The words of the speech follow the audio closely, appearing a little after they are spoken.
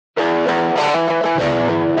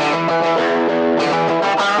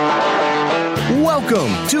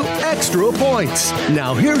Welcome to Extra Points.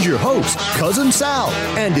 Now here's your host, Cousin Sal,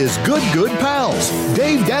 and his good pals,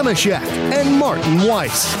 Dave Damashek and Martin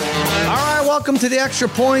Weiss. All right, welcome to the Extra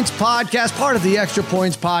Points Podcast, part of the Extra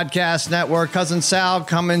Points Podcast Network. Cousin Sal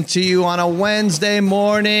coming to you on a Wednesday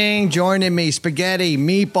morning. Joining me, spaghetti,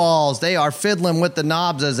 meatballs. They are fiddling with the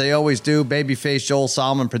knobs as they always do. Babyface Joel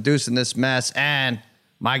Solomon producing this mess. And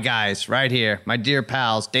my guys right here, my dear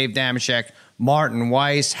pals, Dave Damashek, Martin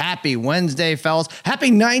Weiss. Happy Wednesday, fellas.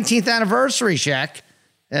 Happy 19th anniversary, Shaq.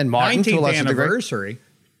 And Martin, 19th anniversary.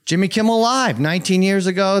 Jimmy Kimmel Live, 19 years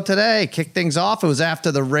ago today. Kicked things off. It was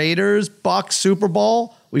after the Raiders, Bucs Super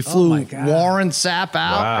Bowl. We flew Warren Sapp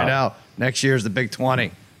out. Wow. I know. Next year's the Big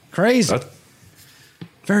 20. Crazy.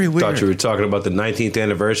 Very weird. I thought you were talking about the 19th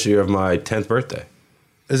anniversary of my 10th birthday.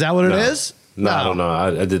 Is that what it is? No, I don't know.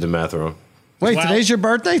 I did the math wrong. Wait, today's your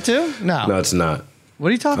birthday too? No. No, it's not. What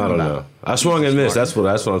are you talking about? I don't know. I swung and missed. That's what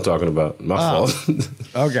I'm talking about. My fault.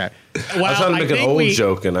 Okay. I was trying to make an old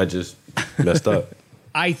joke and I just messed up.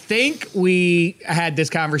 I think we had this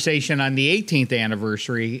conversation on the 18th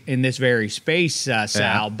anniversary in this very space,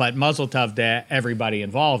 Sal, but muzzle tov to everybody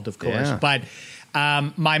involved, of course. Yeah. But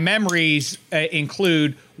my memories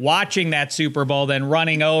include watching that Super Bowl, then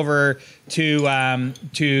running over to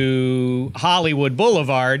Hollywood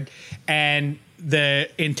Boulevard, and the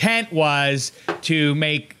intent was to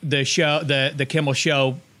make the show, the Kimmel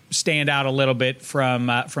Show, stand out a little bit from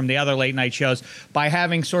the other late night shows by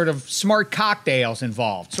having sort of smart cocktails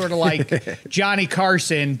involved, sort of like Johnny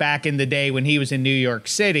Carson back in the day when he was in New York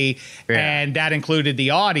City, and that included the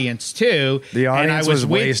audience too. The audience and I was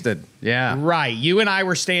wasted. Yeah, right. You and I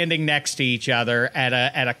were standing next to each other at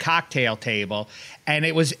a cocktail table, and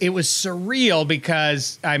it was surreal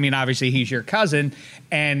because, I mean, obviously he's your cousin,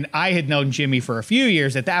 and I had known Jimmy for a few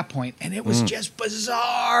years at that point, and it was just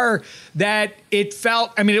bizarre that it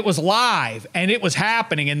felt, I mean, it was live, and it was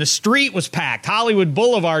happening, and the street was packed. Hollywood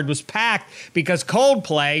Boulevard was packed because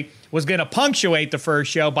Coldplay was going to punctuate the first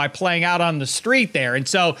show by playing out on the street there. And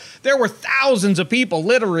so there were thousands of people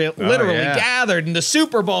literally gathered, and the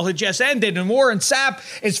Super Bowl had just ended, and Warren Sapp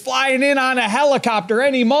is flying in on a helicopter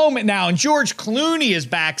any moment now, and George Clooney is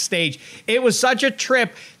backstage. It was such a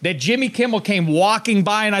trip that Jimmy Kimmel came walking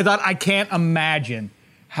by, and I thought, I can't imagine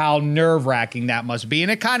how nerve-wracking that must be. And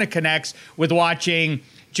it kind of connects with watching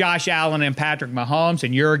Josh Allen and Patrick Mahomes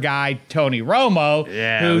and your guy, Tony Romo,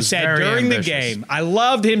 who said during the game, I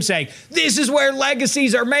loved him saying, this is where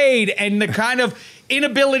legacies are made. And the kind of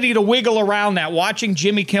inability to wiggle around that, watching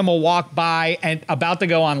Jimmy Kimmel walk by and about to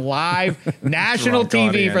go on live national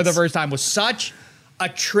TV for the first time was such a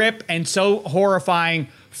trip and so horrifying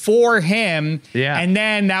for him. Yeah. And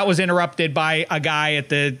then that was interrupted by a guy at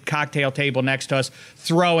the cocktail table next to us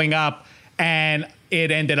throwing up, and it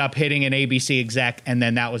ended up hitting an ABC exec, and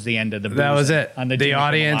then that was the end of the booze. That was it. On the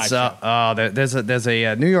audience. There's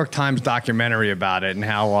a New York Times documentary about it, and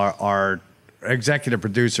how our executive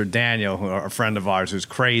producer Daniel, who a friend of ours who's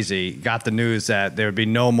crazy, got the news that there would be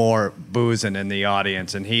no more boozing in the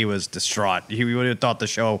audience, and he was distraught. He would have thought the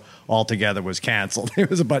show altogether was canceled.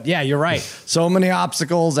 But yeah, you're right. So many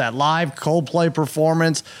obstacles at live Coldplay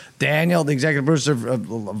performance. Daniel, the executive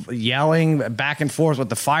producer, yelling back and forth with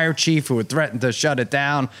the fire chief who had threatened to shut it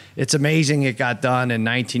down. It's amazing it got done, and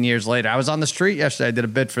 19 years later. I was on the street yesterday. I did a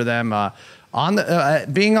bit for them.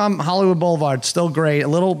 Being on Hollywood Boulevard, still great. A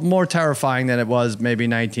little more terrifying than it was maybe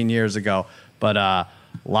 19 years ago, but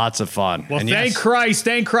lots of fun. Well, thank Christ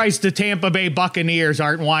the Tampa Bay Buccaneers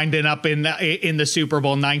aren't winding up in the Super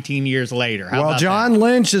Bowl 19 years later. Well, John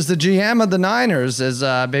Lynch is the GM of the Niners, as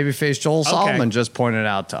babyface Joel Solomon just pointed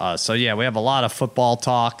out to us. So yeah, we have a lot of football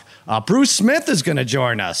talk. Bruce Smith is going to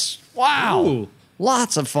join us. Wow. Ooh.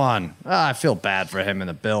 Lots of fun. I feel bad for him and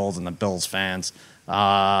the Bills and the Bills fans.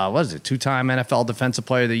 What is it? 2-time NFL Defensive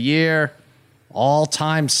Player of the Year,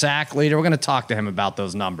 all-time sack leader. We're going to talk to him about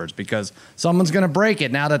those numbers because someone's going to break it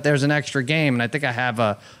now that there's an extra game, and I think I have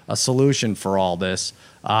a solution for all this.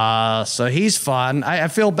 So he's fun. I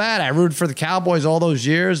feel bad. I rooted for the Cowboys all those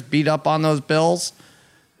years, beat up on those Bills.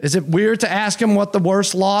 Is it weird to ask him what the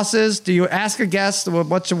worst loss is? Do you ask a guest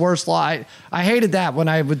what's your worst loss? I hated that when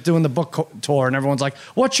I was doing the book tour and everyone's like,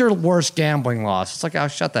 what's your worst gambling loss? It's like, oh,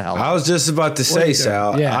 shut the hell up. I was just about to say,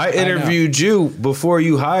 Sal, I interviewed you before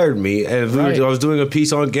you hired me, and I was doing a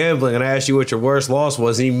piece on gambling, and I asked you what your worst loss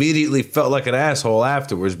was, and you immediately felt like an asshole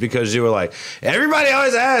afterwards because you were like, everybody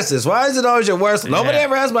always asks this. Why is it always your worst? Nobody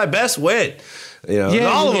ever has my best win.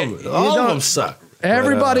 All of them suck.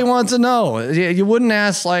 Everybody wants to know. You wouldn't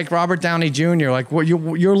ask like Robert Downey Jr. like what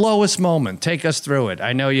your lowest moment. Take us through it.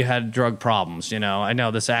 I know you had drug problems. I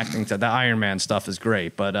know this acting, the Iron Man stuff is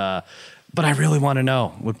great, but But I really want to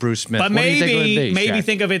know with Bruce Smith. But maybe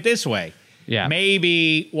think of it this way. Yeah.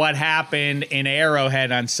 Maybe what happened in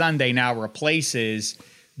Arrowhead on Sunday now replaces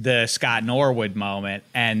the Scott Norwood moment,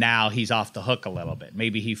 and now he's off the hook a little bit.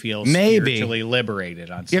 Maybe he feels spiritually liberated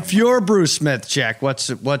on something. If you're Bruce Smith, Jack, what's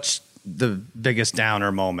the biggest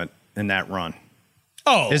downer moment in that run?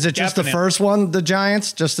 Oh, is it just the first one, the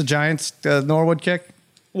Giants? Just the Giants Norwood kick?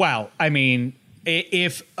 Well, I mean,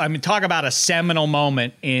 talk about a seminal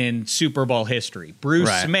moment in Super Bowl history. Bruce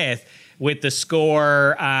Smith with the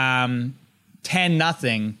score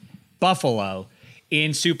 10-0 Buffalo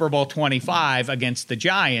in Super Bowl 25 against the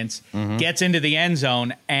Giants, gets into the end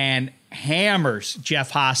zone and hammers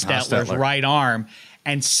Jeff Hostetler's right arm,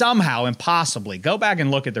 and somehow, impossibly, go back and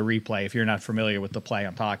look at the replay if you're not familiar with the play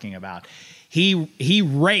I'm talking about. He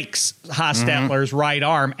rakes Hostetler's right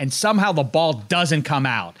arm, and somehow the ball doesn't come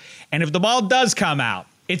out. And if the ball does come out,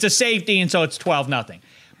 it's a safety, and so it's 12-0.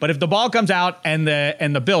 But if the ball comes out and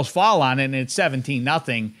the Bills fall on it and it's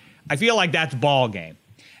 17-0, I feel like that's ball game.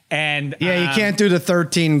 And you can't do the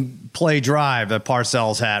 13-play drive that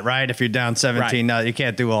Parcells had, right? If you're down 17, you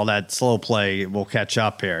can't do all that slow play. We'll catch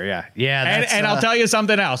up here. Yeah. And I'll tell you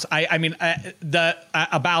something else.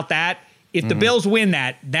 About that. If the Bills win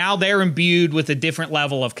that, now they're imbued with a different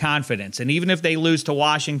level of confidence. And even if they lose to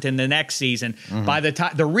Washington the next season, by the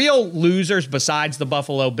time the real losers besides the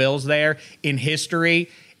Buffalo Bills there in history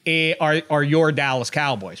are your Dallas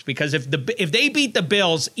Cowboys. Because if they beat the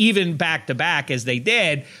Bills even back to back as they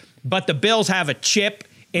did, but the Bills have a chip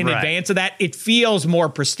in advance of that, it feels more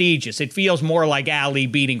prestigious. It feels more like Ali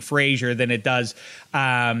beating Frazier than it does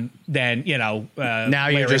now Larry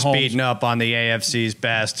you're just Holmes. Beating up on the AFC's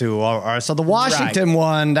best who are so the Washington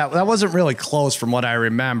one that wasn't really close from what I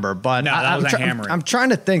remember, but I'm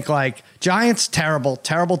trying to think like Giants terrible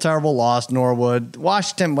loss, Norwood,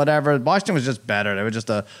 Washington whatever. Washington was just better. They were just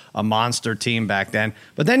a monster team back then.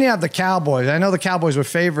 But then you have the Cowboys. I know the Cowboys were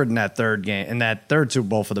favored in that third Super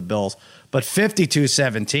Bowl for the Bills. But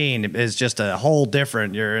 52-17 is just a whole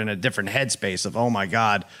different, you're in a different headspace of, oh my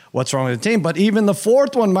God, what's wrong with the team? But even the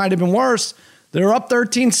fourth one might have been worse. They were up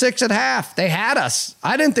 13-6 at half. They had us.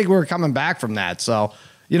 I didn't think we were coming back from that. So,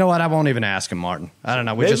 you know what? I won't even ask him, Martin. I don't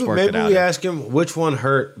know. We just worked it out. Maybe we ask him which one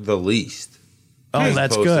hurt the least. Oh,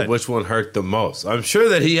 that's good. Which one hurt the most? I'm sure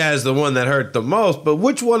that he has the one that hurt the most, but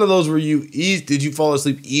which one of those did you fall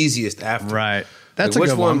asleep easiest after? Right. That's like,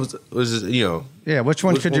 a good one. Which one was which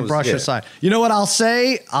one could you brush aside? You know what I'll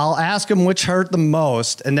say? I'll ask him which hurt the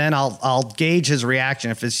most, and then I'll gauge his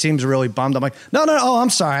reaction. If it seems really bummed, I'm like, no, I'm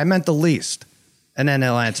sorry, I meant the least. And then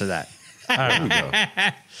he'll answer that. All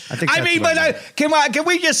right, can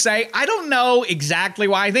we just say, I don't know exactly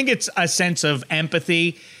why. I think it's a sense of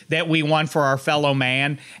empathy that we want for our fellow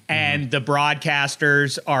man, and the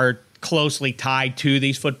broadcasters are closely tied to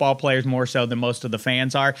these football players more so than most of the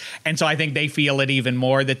fans are. And so I think they feel it even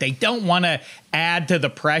more, that they don't want to add to the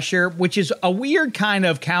pressure, which is a weird kind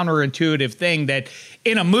of counterintuitive thing that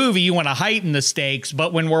in a movie you want to heighten the stakes,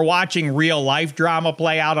 but when we're watching real life drama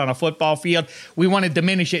play out on a football field, we want to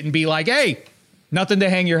diminish it and be like, hey, nothing to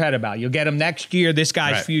hang your head about. You'll get him next year. This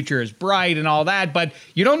guy's future is bright and all that, but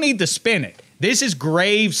you don't need to spin it. This is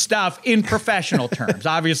grave stuff in professional terms.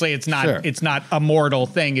 Obviously, it's not a mortal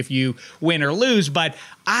thing if you win or lose, but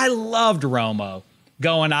I loved Romo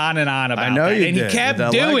going on and on about that. And he kept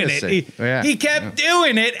doing it. He kept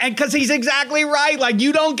doing it, and because he's exactly right. Like,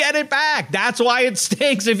 you don't get it back. That's why it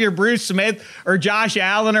stinks if you're Bruce Smith or Josh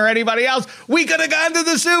Allen or anybody else. We could have gone to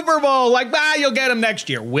the Super Bowl. Like, you'll get him next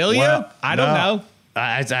year. Will you? I don't know.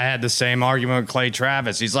 I had the same argument with Clay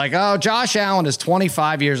Travis. He's like, oh, Josh Allen is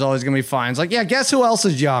 25 years old. He's going to be fine. It's like, yeah, guess who else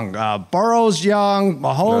is young? Burrow's young.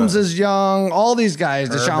 Mahomes is young. All these guys.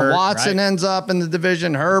 Herbert, Deshaun Watson ends up in the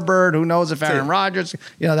division. Herbert. Who knows if Aaron Rodgers,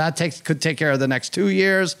 could take care of the next 2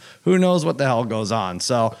 years. Who knows what the hell goes on.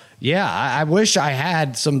 So, yeah, I wish I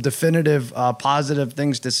had some definitive positive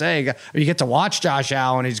things to say. You get to watch Josh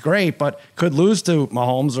Allen. He's great, but could lose to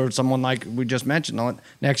Mahomes or someone like we just mentioned the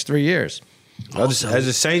next 3 years. As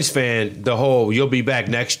a Saints fan, the whole "you'll be back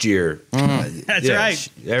next year." That's right.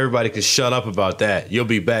 Everybody can shut up about that. You'll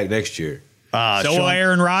be back next year. So will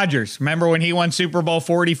Aaron Rodgers. Remember when he won Super Bowl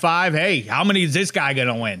 45? Hey, how many is this guy going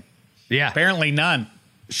to win? Yeah, apparently none.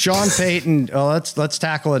 Sean Payton. Let's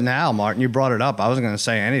tackle it now, Martin. You brought it up. I wasn't going to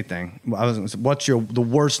say anything. What's the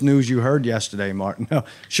worst news you heard yesterday, Martin? No,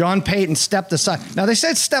 Sean Payton stepped aside. Now they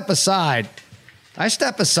said step aside. I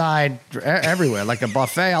step aside everywhere, like a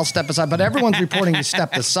buffet. I'll step aside, but everyone's reporting he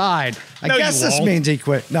stepped aside. I guess this means he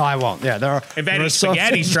quit. No, I won't. Yeah, if Eddie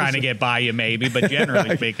Spaghetti's trying to get by you, maybe, but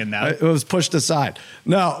generally speaking, no. It was pushed aside.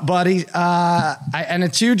 No, but and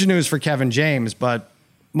it's huge news for Kevin James. But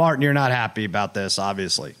Martin, you're not happy about this,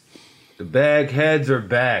 obviously. The bag heads are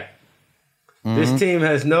back. This team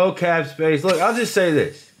has no cap space. Look, I'll just say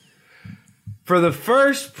this. For the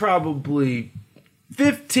first probably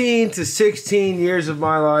 15 to 16 years of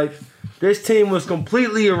my life, this team was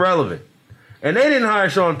completely irrelevant. And they didn't hire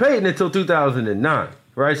Sean Payton until 2009,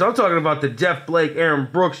 right? So I'm talking about the Jeff Blake, Aaron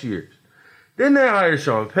Brooks years. Then they hire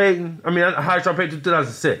Sean Payton. I hired Sean Payton in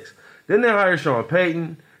 2006. Then they hire Sean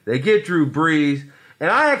Payton. They get Drew Brees.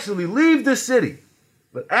 And I actually leave the city.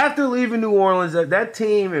 But after leaving New Orleans, that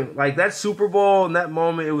team and like that Super Bowl and that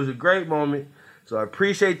moment, it was a great moment. So I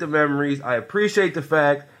appreciate the memories. I appreciate the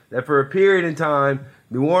fact that for a period in time,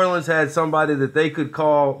 New Orleans had somebody that they could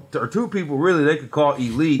call, or two people really they could call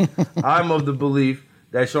elite. I'm of the belief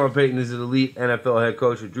that Sean Payton is an elite NFL head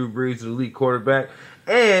coach and Drew Brees is an elite quarterback.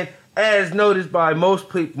 And as noticed by most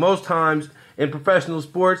times in professional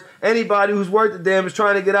sports, anybody who's worth the damn is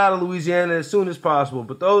trying to get out of Louisiana as soon as possible.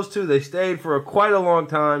 But those two, they stayed for quite a long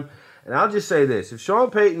time. And I'll just say this. If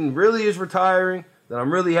Sean Payton really is retiring, then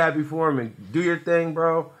I'm really happy for him. And do your thing,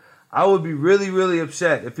 bro. I would be really, really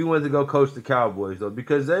upset if he went to go coach the Cowboys, though,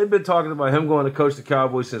 because they've been talking about him going to coach the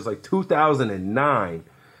Cowboys since like 2009.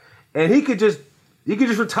 And he could just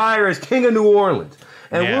retire as king of New Orleans.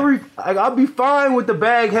 And I'll be fine with the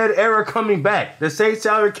baghead era coming back. The Saints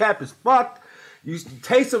salary cap is fucked.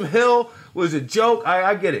 Taysom Hill was a joke.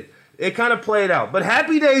 I get it. It kind of played out. But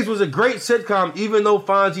Happy Days was a great sitcom, even though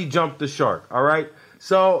Fonzie jumped the shark, all right?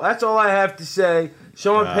 So that's all I have to say.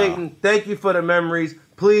 Sean Payton, thank you for the memories.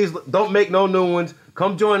 Please don't make no new ones.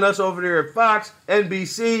 Come join us over there at Fox,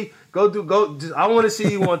 NBC. I want to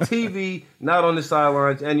see you on TV, not on the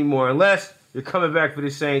sidelines anymore, unless you're coming back for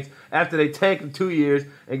the Saints after they tank in 2 years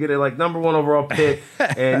and get a number 1 overall pick.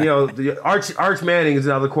 And the Arch Manning is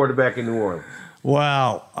now the quarterback in New Orleans.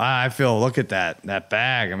 Wow, I feel. Look at that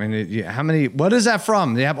bag. I mean, how many? What is that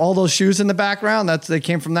from? They have all those shoes in the background. They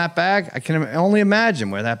came from that bag. I can only imagine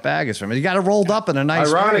where that bag is from. You got it rolled up in a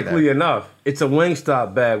nice. Ironically enough, it's a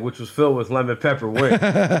Wingstop bag, which was filled with lemon pepper wings.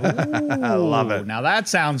 I love it. Now that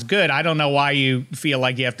sounds good. I don't know why you feel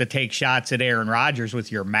like you have to take shots at Aaron Rodgers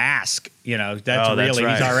with your mask. That's really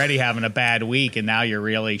right. He's already having a bad week, and now you're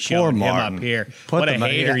really showing him up here. What a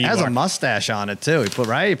hater you are. He has a mustache on it too. He put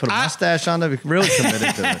a mustache on it. Really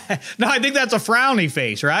committed to it. No, I think that's a frowny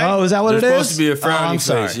face, right? Oh, is that what it's it is? It's supposed to be a frowny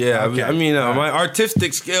face. Yeah, okay. My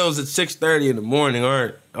artistic skills at 6:30 in the morning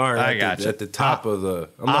aren't at the top of the.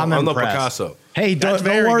 I'm no Picasso. Hey, don't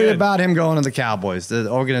worry about him going to the Cowboys. The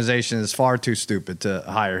organization is far too stupid to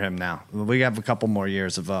hire him now. We have a couple more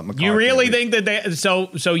years of McCarthy. You really think that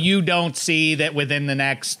so you don't see that within the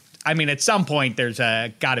next, at some point there's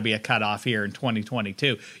got to be a cutoff here in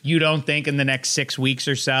 2022. You don't think in the next 6 weeks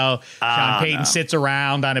or so, Sean Payton sits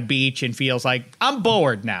around on a beach and feels like, I'm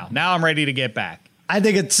bored now. Now I'm ready to get back. I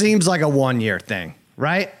think it seems like a 1 year thing.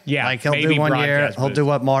 Right? Yeah. He'll do 1 year. He'll do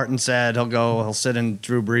what Martin said. He'll sit in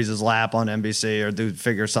Drew Brees' lap on NBC or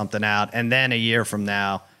figure something out. And then a year from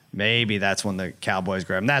now, maybe that's when the Cowboys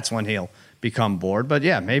grab him. That's when he'll become bored. But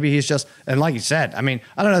yeah, maybe he's just, and like you said, I don't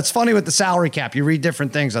know. It's funny with the salary cap. You read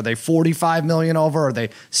different things. Are they 45 million over? Are they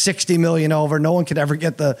 60 million over? No one could ever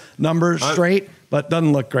get the numbers straight, but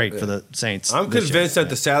doesn't look great for the Saints. I'm convinced that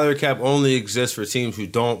the salary cap only exists for teams who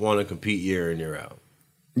don't want to compete year in, year out.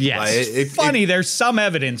 Yes. It's funny. There's some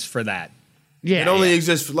evidence for that. Yeah. It only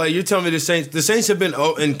exists you're telling me the Saints have been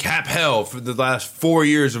in cap hell for the last 4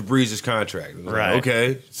 years of Brees' contract. Right.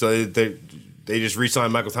 Okay. So they just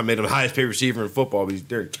re-signed Michael Thomas, made him the highest paid receiver in football, but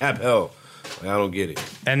they're in cap hell. I don't get it.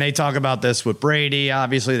 And they talk about this with Brady.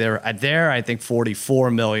 Obviously, they're I think,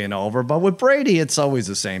 44 million over. But with Brady, it's always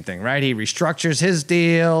the same thing, right? He restructures his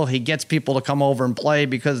deal. He gets people to come over and play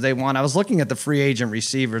because they want. I was looking at the free agent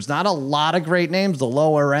receivers. Not a lot of great names. The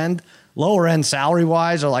lower end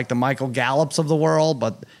salary-wise are like the Michael Gallups of the world.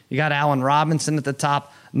 But you got Allen Robinson at the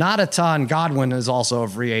top. Not a ton. Godwin is also a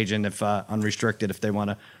free agent if unrestricted if they want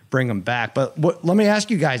to bring him back. But let me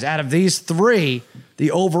ask you guys, out of these three,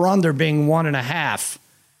 the over-under being 1.5,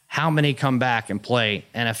 how many come back and play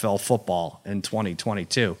NFL football in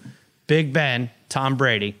 2022? Big Ben, Tom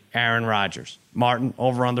Brady, Aaron Rodgers. Martin,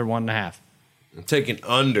 over-under 1.5. I'm taking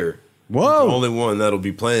under. Whoa. The only one that'll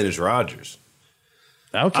be playing is Rodgers.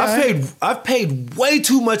 Okay. I've paid way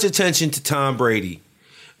too much attention to Tom Brady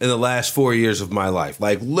in the last 4 years of my life.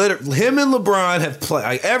 Literally, him and LeBron have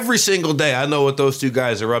played every single day. I know what those two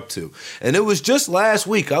guys are up to. And it was just last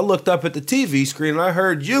week I looked up at the TV screen and I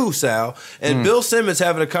heard you, Sal, and Bill Simmons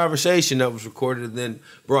having a conversation that was recorded and then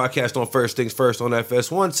broadcast on First Things First on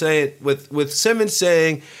FS1 with Simmons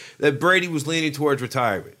saying that Brady was leaning towards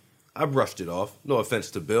retirement. I brushed it off. No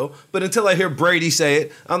offense to Bill. But until I hear Brady say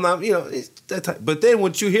it, I'm not, it's that type. But then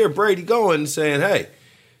once you hear Brady going and saying, hey,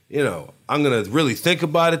 I'm going to really think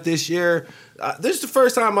about it this year. This is the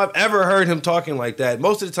first time I've ever heard him talking like that.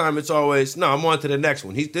 Most of the time it's always, no, I'm on to the next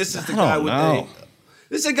one. This is the guy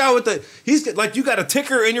with the, he's like, you got a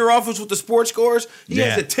ticker in your office with the sports scores? He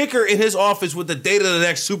has a ticker in his office with the date of the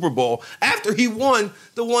next Super Bowl after he won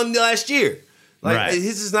the one last year. Like,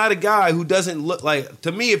 this is not a guy who doesn't look like,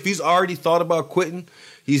 to me, if he's already thought about quitting,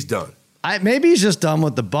 he's done. Maybe he's just done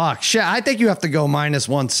with the Bucs. I think you have to go minus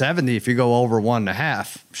 170 if you go over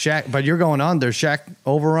 1.5. Shaq, but you're going under. Shaq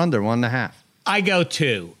over under 1.5. I go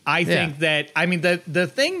 2. I think that, the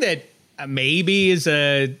thing that maybe is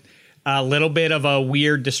a little bit of a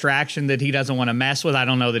weird distraction that he doesn't want to mess with. I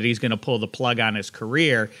don't know that he's going to pull the plug on his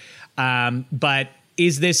career. But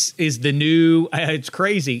is the new, it's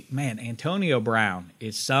crazy. Man, Antonio Brown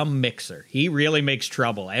is some mixer. He really makes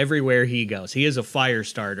trouble everywhere he goes. He is a fire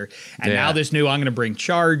starter. And now this new, I'm going to bring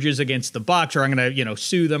charges against the Bucs, or I'm going to,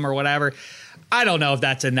 sue them or whatever. I don't know if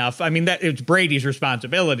that's enough. I mean, it's Brady's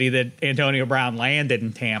responsibility that Antonio Brown landed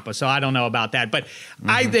in Tampa. So I don't know about that. But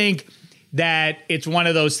I think that it's one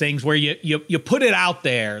of those things where you put it out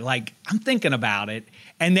there, like, I'm thinking about it.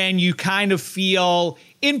 And then you kind of feel,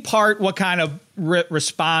 in part, what kind of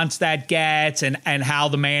response that gets and how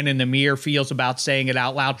the man in the mirror feels about saying it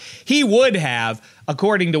out loud. He would have,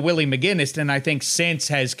 according to Willie McGinnis, and I think since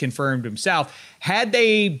has confirmed himself, had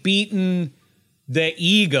they beaten the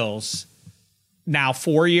Eagles now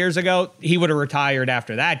 4 years ago, he would have retired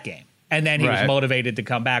after that game. And then he was motivated to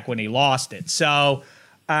come back when he lost it. So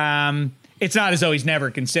it's not as though he's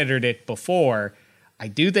never considered it before. I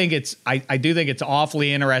do think it's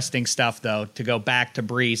awfully interesting stuff, though, to go back to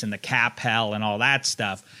Breeze and the cap hell and all that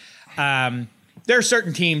stuff. There are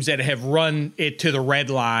certain teams that have run it to the red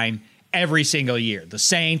line every single year. The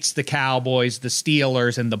Saints, the Cowboys, the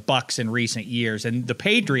Steelers, and the Bucs in recent years. And the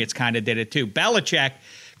Patriots kind of did it, too. Belichick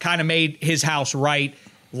kind of made his house right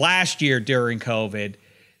last year during COVID.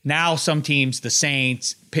 Now some teams, the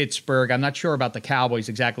Saints, Pittsburgh, I'm not sure about the Cowboys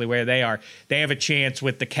exactly where they are. They have a chance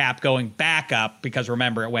with the cap going back up because,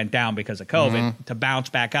 remember, it went down because of COVID, to bounce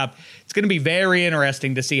back up. It's going to be very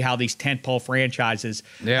interesting to see how these tentpole franchises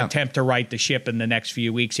attempt to right the ship in the next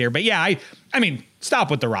few weeks here. But, I mean, stop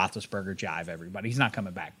with the Roethlisberger jive, everybody. He's not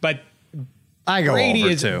coming back. But I go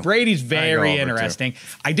over too. Brady's very interesting.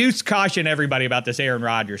 I do caution everybody about this Aaron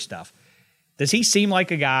Rodgers stuff. Does he seem like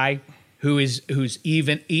a guy who's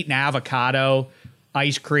even eating avocado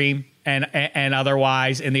ice cream and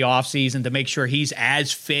otherwise in the offseason to make sure he's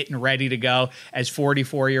as fit and ready to go as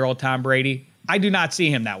 44-year-old Tom Brady? I do not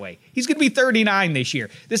see him that way. He's going to be 39 this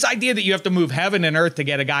year. This idea that you have to move heaven and earth to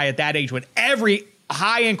get a guy at that age when every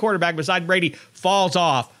high-end quarterback beside Brady falls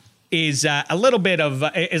off is a little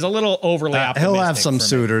overly optimistic. He'll have some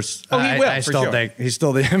suitors. Oh, he will. I still think he's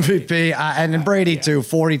still the MVP. And then Brady too,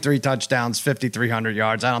 43 touchdowns, 5,300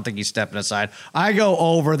 yards. I don't think he's stepping aside. I go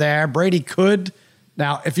over there. Brady could.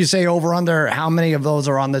 Now, if you say over under, how many of those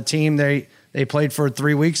are on the team they played for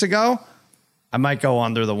 3 weeks ago? I might go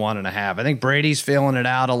under the 1.5. I think Brady's feeling it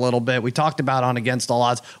out a little bit. We talked about on Against All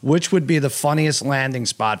Odds, which would be the funniest landing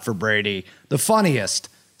spot for Brady. The funniest.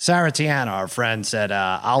 Sarah Tiana, our friend, said,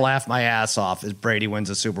 I'll laugh my ass off as Brady wins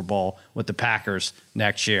a Super Bowl with the Packers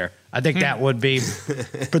next year. I think that would be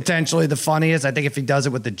potentially the funniest. I think if he does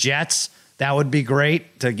it with the Jets, that would be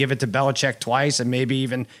great to give it to Belichick twice and maybe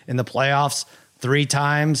even in the playoffs 3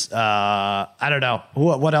 times. I don't know.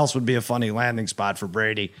 What else would be a funny landing spot for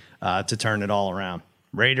Brady to turn it all around?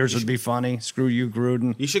 Raiders would be funny. Screw you,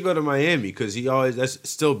 Gruden. You should go to Miami because that's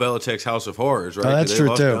still Belichick's house of horrors, right? Oh, that's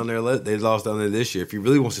true, too. They lost down there this year. If he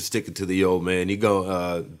really wants to stick it to the old man, you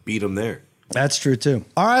go beat him there. That's true, too.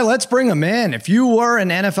 All right, let's bring him in. If you were an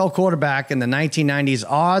NFL quarterback in the 1990s,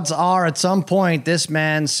 odds are at some point this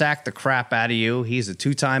man sacked the crap out of you. He's a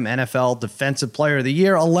 2-time NFL Defensive Player of the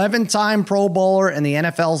Year, 11-time Pro Bowler, and the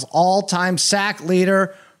NFL's all-time sack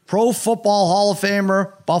leader. Pro Football Hall of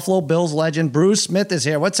Famer, Buffalo Bills legend, Bruce Smith is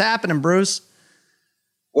here. What's happening, Bruce?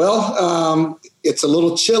 Well, it's a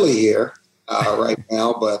little chilly here right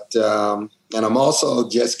now, but and I'm also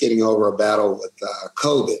just getting over a battle with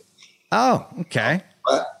COVID. Oh, okay.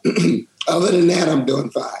 But other than that, I'm doing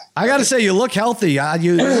fine. I got to say, you look healthy.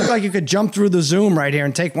 You look like you could jump through the Zoom right here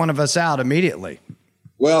and take one of us out immediately.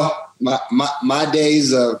 Well, my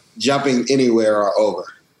days of jumping anywhere are over.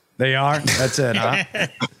 They are? That's it, huh?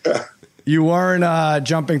 You weren't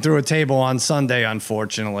jumping through a table on Sunday,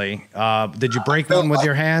 unfortunately. Did you break one with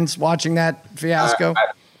your hands watching that fiasco?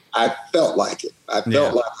 I felt like it. I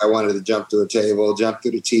felt like I wanted to jump through a table, jump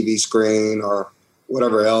through the TV screen, or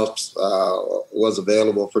whatever else was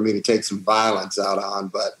available for me to take some violence out on.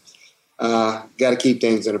 But got to keep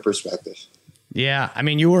things in a perspective. Yeah, I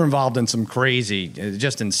mean, you were involved in some crazy,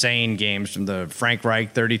 just insane games, from the Frank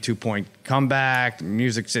Reich 32-point comeback,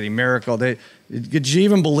 Music City Miracle. Did you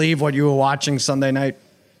even believe what you were watching Sunday night?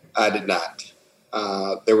 I did not.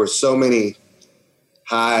 There were so many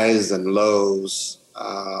highs and lows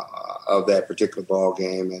of that particular ball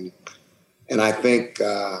game, and I think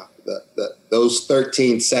those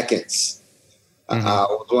 13 seconds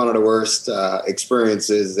was one of the worst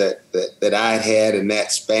experiences that I had in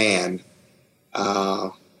that span.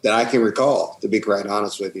 That I can recall, to be quite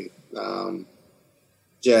honest with you. And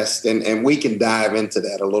we can dive into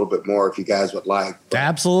that a little bit more if you guys would like. But,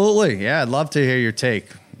 absolutely. Yeah, I'd love to hear your take.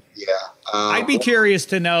 Yeah. I'd be curious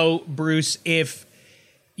to know, Bruce, if,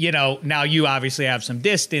 now you obviously have some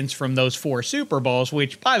distance from those 4 Super Bowls,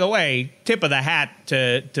 which, by the way, tip of the hat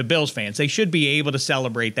to Bills fans. They should be able to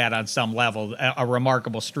celebrate that on some level, a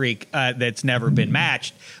remarkable streak that's never been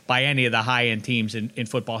matched by any of the high-end teams in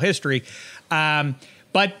football history.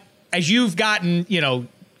 But as you've gotten,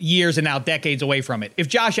 years and now decades away from it, if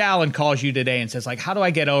Josh Allen calls you today and says, like, how do I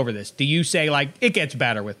get over this? Do you say, like, it gets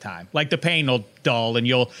better with time? Like, the pain will dull and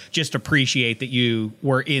you'll just appreciate that you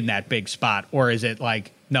were in that big spot? Or is it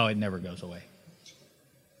like, no, it never goes away?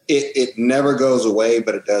 It never goes away,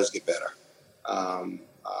 but it does get better.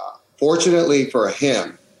 Fortunately for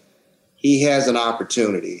him, he has an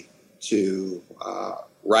opportunity to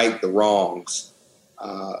right the wrongs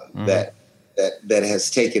that has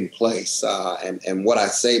taken place. And what I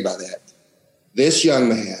say by that, this young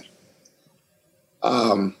man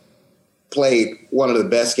played one of the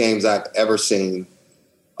best games I've ever seen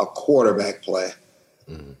a quarterback play,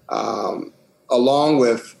 along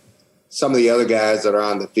with some of the other guys that are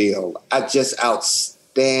on the field. Just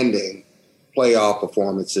outstanding playoff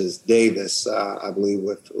performances. Davis, I believe,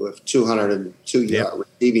 with 202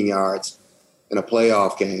 receiving yards in a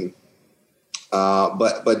playoff game.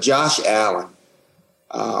 But Josh Allen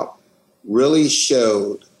really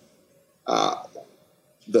showed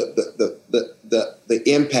the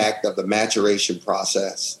impact of the maturation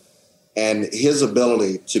process and his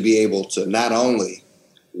ability to be able to not only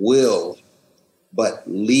will but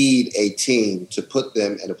lead a team to put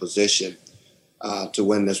them in a position to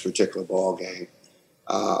win this particular ball game.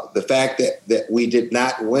 The fact that we did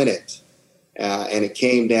not win it and it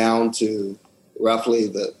came down to roughly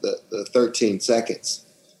the 13 seconds,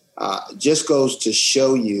 just goes to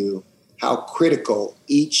show you how critical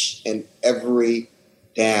each and every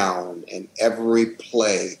down and every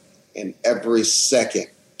play and every second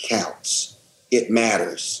counts. It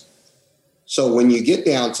matters. So when you get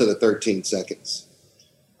down to the 13 seconds,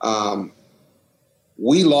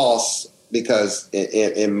 we lost because,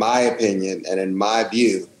 in my opinion and in my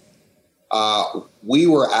view, we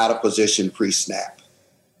were out of position pre-snap.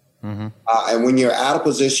 And when you're out of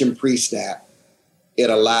position pre-snap, it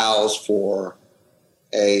allows for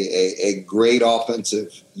a great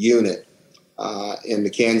offensive unit in the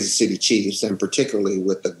Kansas City Chiefs, and particularly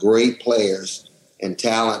with the great players and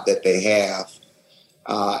talent that they have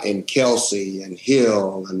in Kelsey and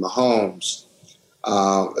Hill and Mahomes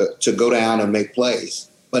to go down and make plays.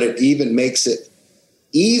 But it even makes it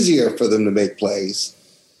easier for them to make plays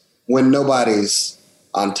when nobody's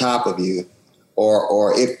on top of you.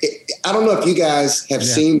 Or if I don't know if you guys have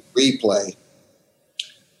seen the replay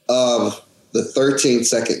of the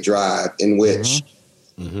 13-second drive in which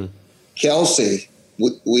Kelsey,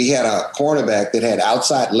 we had a cornerback that had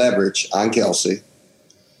outside leverage on Kelsey.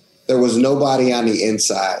 There was nobody on the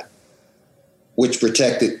inside, which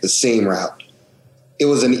protected the seam route. It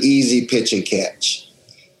was an easy pitch and catch.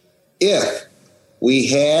 If we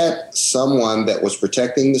had someone that was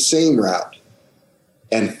protecting the seam route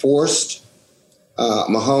and forced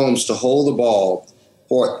Mahomes to hold the ball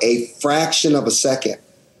for a fraction of a second,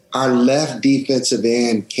 our left defensive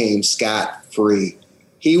end came scot-free.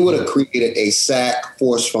 He would have created a sack,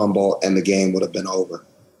 forced fumble, and the game would have been over.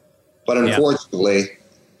 But unfortunately,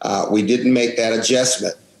 we didn't make that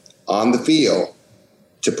adjustment on the field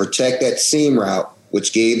to protect that seam route,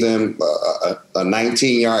 which gave them a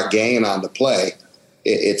 19-yard gain on the play.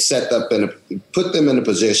 It set up and put them in a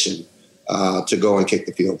position to go and kick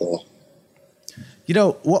the field goal.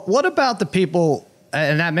 What about the people,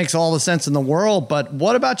 and that makes all the sense in the world, but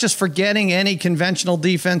what about just forgetting any conventional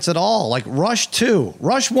defense at all? Like rush 2,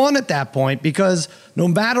 rush 1 at that point, because no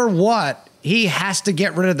matter what, he has to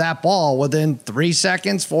get rid of that ball within 3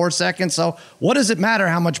 seconds, 4 seconds. So what does it matter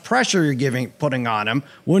how much pressure you're putting on him?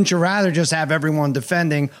 Wouldn't you rather just have everyone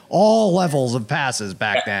defending all levels of passes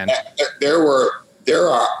back then? There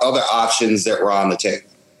are other options that were on the table.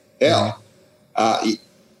 Hell,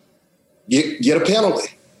 you get a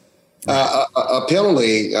penalty. A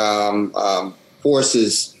penalty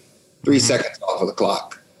forces 3 seconds off of the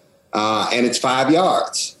clock, and it's 5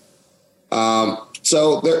 yards.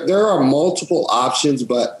 So there are multiple options,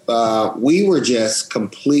 but we were just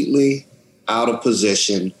completely out of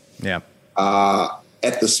position. Yeah.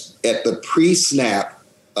 At the pre-snap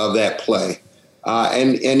of that play,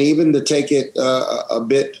 and even to take it a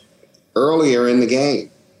bit earlier in the game,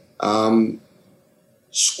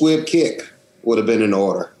 squib kick would have been in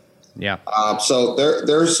order. Yeah. So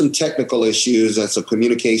there are some technical issues and some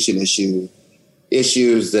communication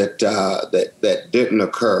issues that didn't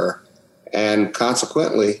occur, and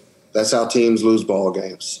consequently, that's how teams lose ball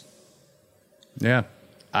games. Yeah.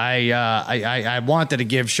 I wanted to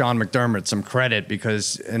give Sean McDermott some credit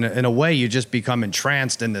because in a way you just become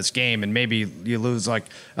entranced in this game, and maybe you lose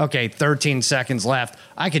 13 seconds left.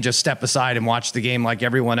 I could just step aside and watch the game like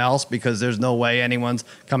everyone else because there's no way anyone's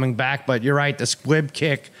coming back. But you're right, the squib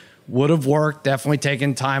kick would have worked, definitely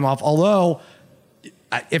taken time off. Although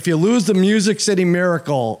if you lose the Music City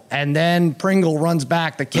Miracle and then Pringle runs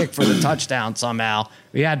back the kick for the touchdown somehow,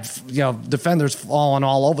 we had defenders falling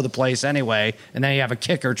all over the place anyway, and then you have a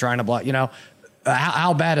kicker trying to block.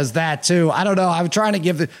 How bad is that too? I don't know. I'm trying to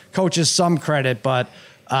give the coaches some credit, but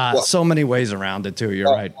so many ways around it too.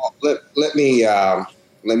 You're right. Let me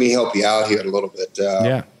help you out here a little bit.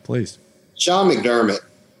 Yeah, please. Sean McDermott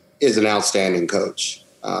is an outstanding coach.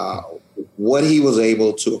 What he was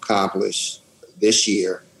able to accomplish this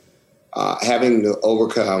year, having to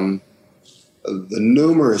overcome the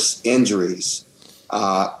numerous injuries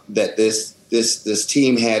that this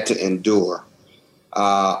team had to endure,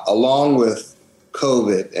 along with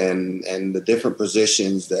COVID and the different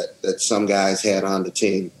positions that some guys had on the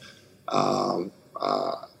team,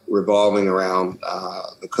 revolving around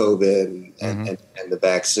the COVID and the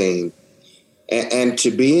vaccine, and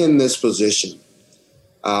to be in this position,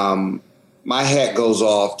 my hat goes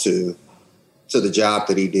off to the job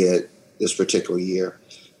that he did this particular year.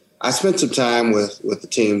 I spent some time with the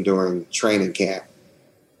team during training camp,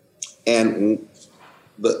 and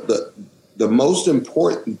the most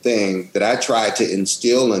important thing that I tried to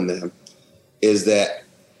instill in them is that,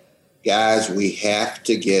 guys, we have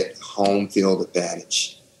to get home field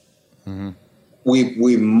advantage. Mm-hmm.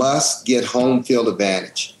 We must get home field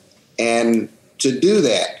advantage, and to do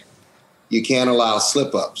that, you can't allow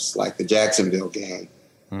slip-ups like the Jacksonville game.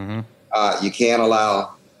 Mm-hmm. You can't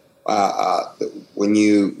allow when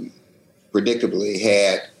you predictably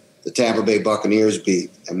had the Tampa Bay Buccaneers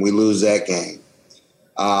beat and we lose that game.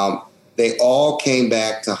 They all came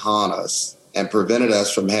back to haunt us and prevented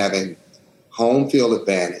us from having home field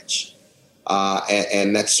advantage.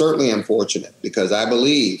 And that's certainly unfortunate because I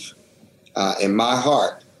believe in my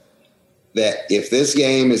heart that if this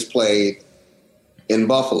game is played in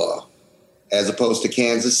Buffalo as opposed to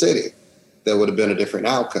Kansas City, there would have been a different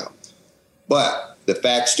outcome. But the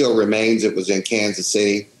fact still remains it was in Kansas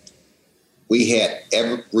City. We had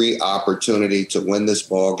every opportunity to win this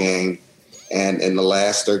ball game, and in the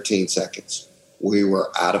last 13 seconds, we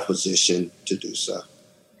were out of position to do so.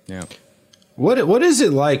 Yeah. What is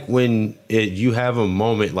it like when you have a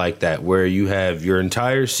moment like that where you have your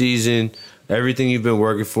entire season, everything you've been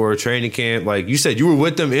working for, training camp? Like you said, you were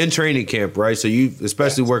with them in training camp, right? So you,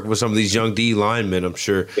 especially working with some of these young D linemen, I'm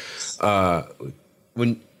sure.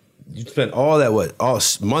 When you spent all that,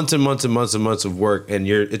 months and months and months and months of work, and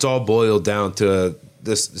it's all boiled down to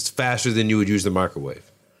this. It's faster than you would use the microwave.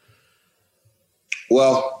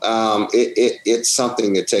 Well, it's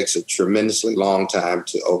something that takes a tremendously long time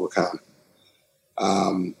to overcome.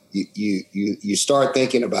 You start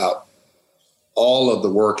thinking about all of the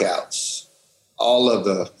workouts, all of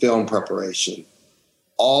the film preparation,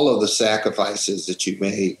 all of the sacrifices that you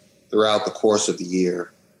made throughout the course of the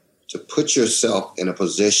year to put yourself in a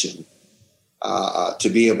position to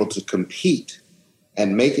be able to compete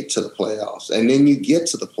and make it to the playoffs. And then you get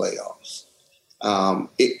to the playoffs.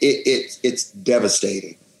 It's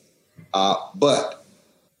devastating. But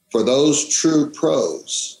for those true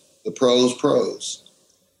pros, the pros,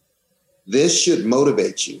 this should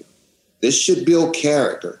motivate you. This should build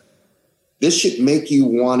character. This should make you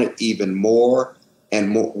want it even more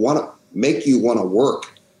and make you want to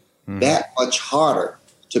work that much harder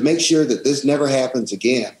to make sure that this never happens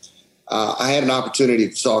again. I had an opportunity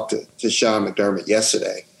to talk to Sean McDermott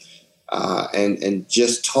yesterday and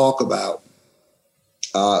just talk about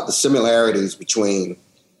the similarities between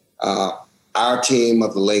our team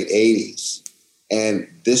of the late 80s and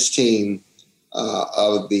this team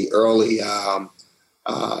of the early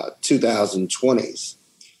 2020s.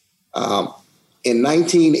 In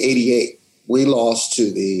 1988, we lost to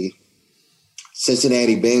the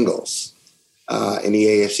Cincinnati Bengals in the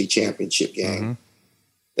AFC Championship game. Mm-hmm.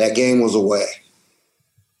 That game was away.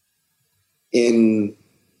 In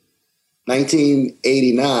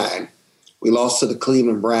 1989, we lost to the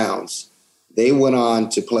Cleveland Browns. They went on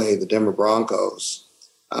to play the Denver Broncos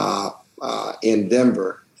in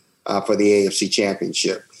Denver for the AFC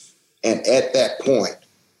Championship. And at that point,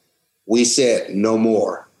 we said, no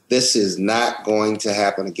more. This is not going to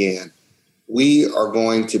happen again. We're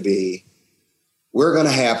going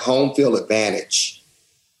to have home field advantage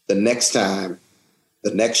the next time,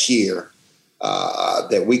 the next year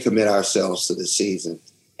that we commit ourselves to the season.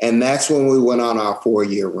 And that's when we went on our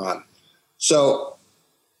 4-year run. So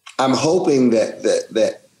I'm hoping that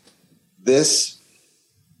this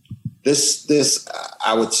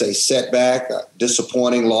I would say setback,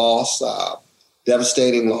 disappointing loss,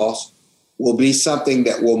 devastating loss will be something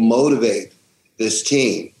that will motivate this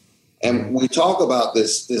team. And we talk about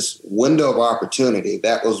this window of opportunity.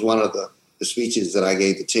 That was one of the speeches that I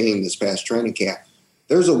gave the team this past training camp.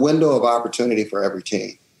 There's a window of opportunity for every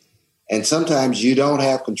team. And sometimes you don't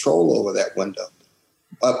have control over that window.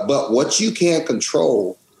 But what you can't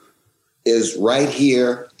control is right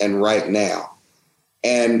here and right now.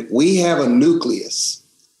 And we have a nucleus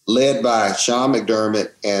led by Sean McDermott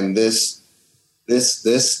and this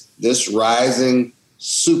rising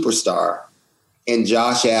superstar in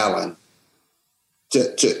Josh Allen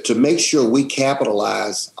to make sure we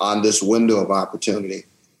capitalize on this window of opportunity,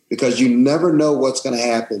 because you never know what's going to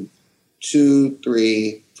happen 2,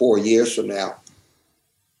 3, 4 years from now.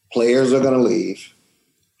 Players are going to leave.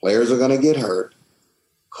 Players are going to get hurt.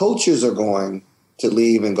 Coaches are going to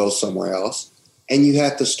leave and go somewhere else. And you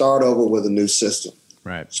have to start over with a new system.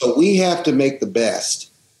 Right. So we have to make the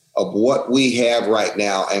best of what we have right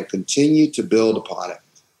now and continue to build upon it.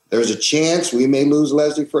 There's a chance we may lose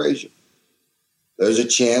Leslie Frazier. There's a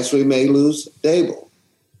chance we may lose Dable.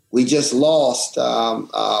 We just lost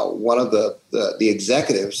one of the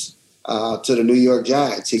executives to the New York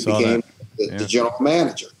Giants. He became the general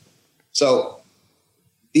manager. So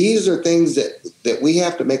these are things that we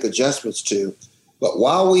have to make adjustments to. But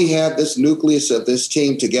while we have this nucleus of this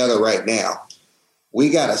team together right now,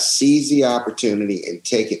 we got to seize the opportunity and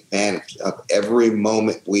take advantage of every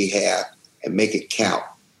moment we have and make it count,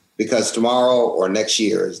 because tomorrow or next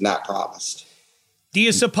year is not promised. Do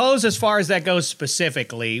you suppose, as far as that goes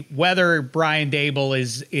specifically, whether Brian Dable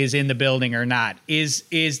is in the building or not, is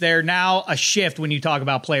there now a shift when you talk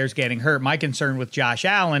about players getting hurt? My concern with Josh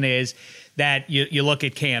Allen is that you look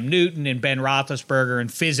at Cam Newton and Ben Roethlisberger and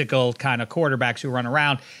physical kind of quarterbacks who run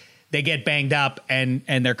around, they get banged up and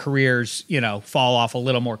their careers, fall off a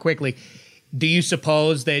little more quickly. Do you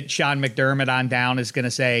suppose that Sean McDermott on down is going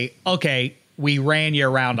to say, okay, we ran you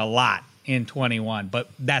around a lot in 21, but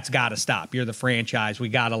that's got to stop. You're the franchise. We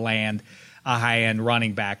got to land a high-end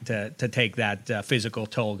running back to take that physical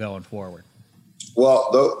toll going forward?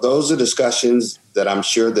 Well, those are discussions that I'm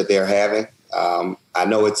sure that they're having. I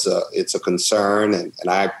know it's a concern, and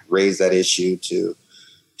I raised that issue to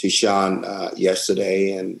Sean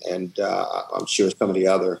yesterday, and I'm sure some of the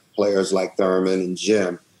other players like Thurman and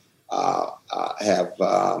Jim have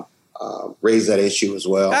raised that issue as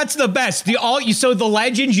well. That's the best. So the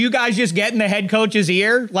legends, you guys just get in the head coach's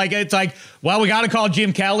ear? Like, it's like, well, we got to call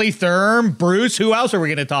Jim Kelly, Thurm, Bruce. Who else are we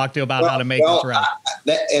going to talk to about how to make this right?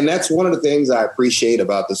 And that's one of the things I appreciate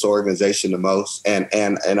about this organization the most,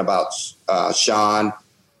 and about Sean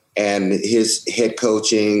and his head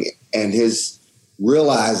coaching and his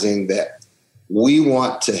realizing that we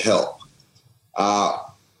want to help.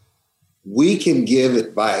 We can give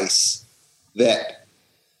advice that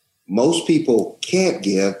most people can't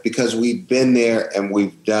give because we've been there and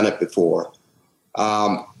we've done it before.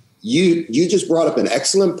 You just brought up an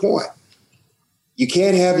excellent point. You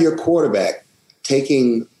can't have your quarterback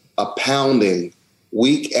taking a pounding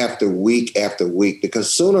week after week after week, because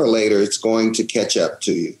sooner or later it's going to catch up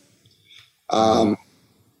to you.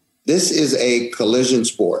 This is a collision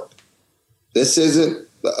sport. This isn't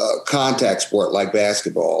a contact sport like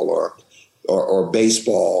basketball or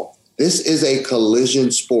baseball. This is a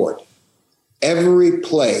collision sport. Every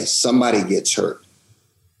play, somebody gets hurt.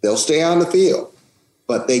 They'll stay on the field,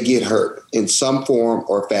 but they get hurt in some form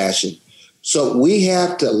or fashion. So we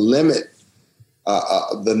have to limit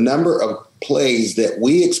the number of plays that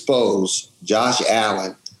we expose Josh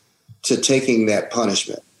Allen to taking that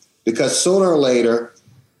punishment, because sooner or later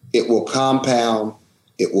it will compound,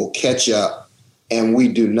 it will catch up, and we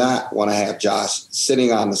do not want to have Josh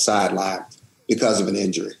sitting on the sideline because of an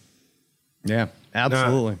injury. Yeah,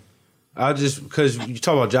 absolutely. Because you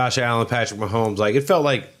talk about Josh Allen, Patrick Mahomes, like it felt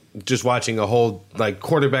like just watching a whole like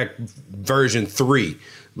quarterback version 3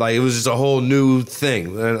 Like, it was just a whole new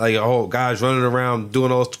thing. Like, a whole guys running around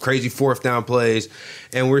doing all those crazy fourth down plays.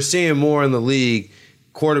 And we're seeing more in the league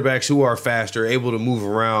quarterbacks who are faster, able to move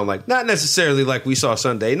around. Like, not necessarily like we saw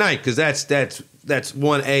Sunday night, because that's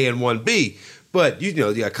 1A and 1B. But, you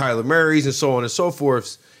got Kyler Murray's and so on and so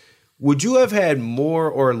forth. Would you have had more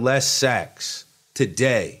or less sacks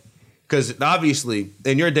today? Because obviously,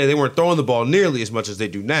 in your day, they weren't throwing the ball nearly as much as they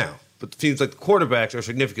do now. But it seems like the quarterbacks are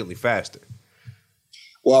significantly faster.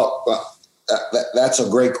 Well, that's a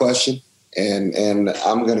great question, and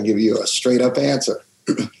I'm going to give you a straight-up answer.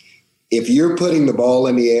 If you're putting the ball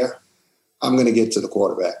in the air, I'm going to get to the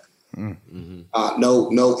quarterback. Mm-hmm.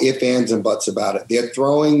 No ifs, ands, and buts about it. They're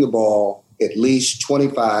throwing the ball at least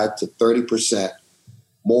 25 to 30%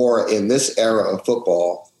 more in this era of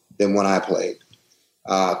football than when I played.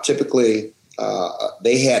 Typically,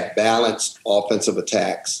 they had balanced offensive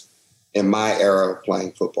attacks in my era of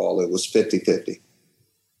playing football. It was 50-50.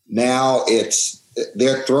 Now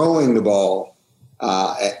they're throwing the ball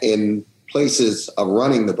in places of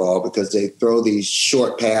running the ball because they throw these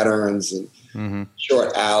short patterns and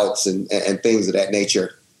short outs and things of that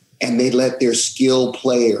nature. And they let their skilled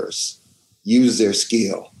players use their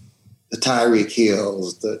skill. The Tyreek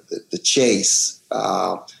Hills, the Chase,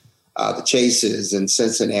 the Chases in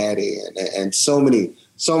Cincinnati, and so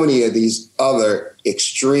many of these other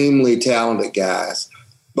extremely talented guys.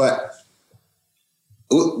 But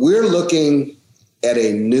we're looking at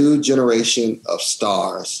a new generation of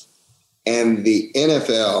stars, and the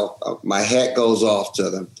NFL, my hat goes off to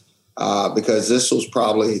them because this was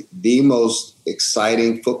probably the most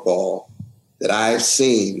exciting football that I've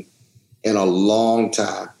seen in a long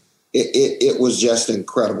time. It was just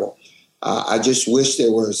incredible. I just wish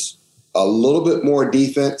there was a little bit more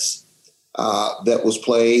defense that was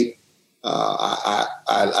played.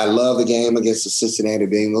 I love the game against the Cincinnati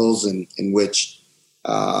Bengals in which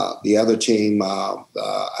the other team,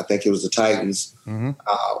 I think it was the Titans,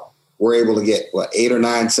 were able to get, 8 or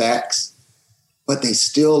 9 sacks, but they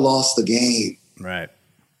still lost the game. Right.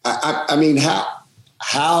 I mean,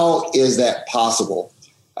 how is that possible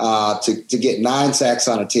to get 9 sacks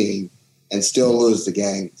on a team and still lose the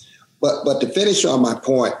game? But to finish on my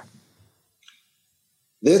point,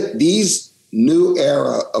 these new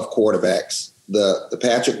era of quarterbacks, the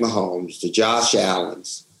Patrick Mahomes, the Josh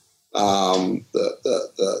Allens, the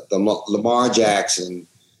Lamar Jackson,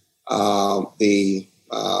 the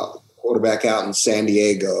quarterback out in San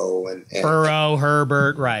Diego, and Burrow,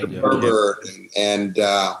 Herbert, right? Herbert, and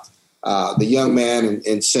the young man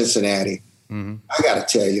in Cincinnati. Mm-hmm. I got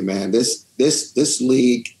to tell you, man, this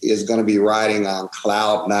league is going to be riding on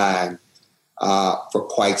cloud 9 for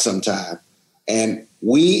quite some time, and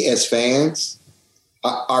we as fans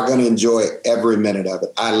are going to enjoy every minute of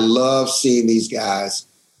it. I love seeing these guys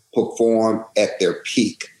perform at their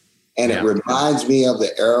peak. And it reminds me of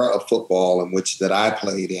the era of football in which that I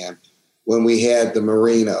played in, when we had the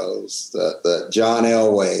Marinos, the John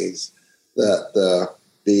Elways, the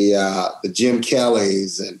Jim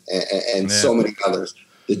Kellys, and so many others,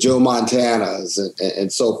 the Joe Montanas,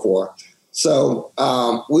 and so forth. So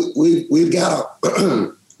we've got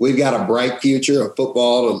a bright future of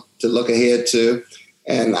football to look ahead to.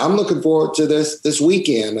 And I'm looking forward to this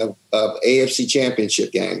weekend of AFC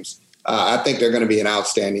Championship games. I think they're going to be an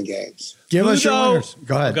outstanding games. Give us your winners.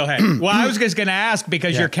 Go ahead. Go ahead. Well, I was just going to ask,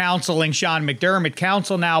 because you're counseling Sean McDermott,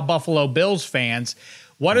 counsel now Buffalo Bills fans.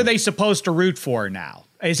 What are they supposed to root for now?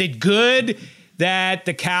 Is it good that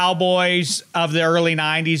the Cowboys of the early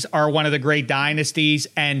 90s are one of the great dynasties,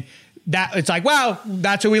 and that it's like, wow,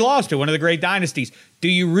 that's who we lost to, one of the great dynasties? Do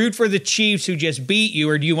you root for the Chiefs who just beat you,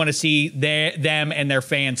 or do you want to see them and their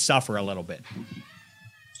fans suffer a little bit?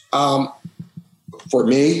 For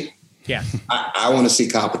me, yes, I want to see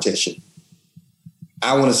competition.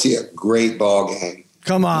 I want to see a great ball game.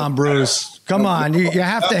 Come on, Bruce. Come on. You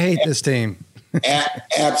have to hate this team.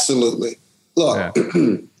 Absolutely. Look,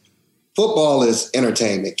 football is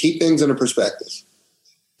entertainment. Keep things in perspective.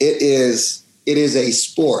 It is a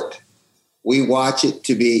sport. We watch it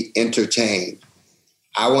to be entertained.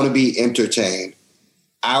 I want to be entertained.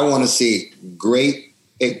 I want to see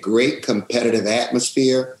a great competitive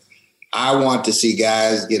atmosphere. I want to see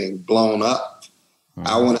guys getting blown up.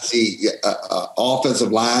 I want to see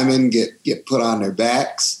offensive linemen get put on their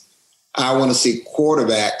backs. I want to see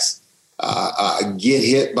quarterbacks get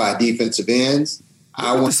hit by defensive ends.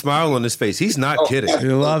 I want a smile on his face. He's not kidding. He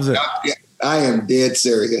loves it. I am dead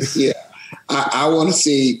serious. Yeah. I want to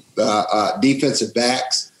see defensive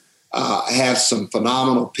backs have some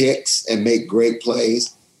phenomenal picks and make great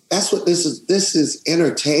plays. That's what this is. This is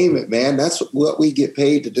entertainment, man. That's what we get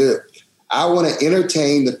paid to do. I want to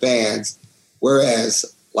entertain the fans, whereas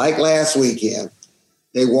like last weekend,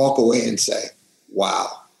 they walk away and say, wow,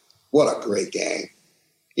 what a great game.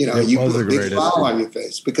 You know, you put a big smile on your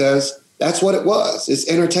face because that's what it was. It's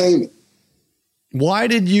entertainment. Why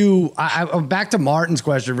did you back to Martin's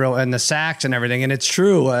question and the sacks and everything, and it's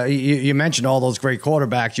true. You mentioned all those great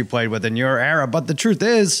quarterbacks you played with in your era, but the truth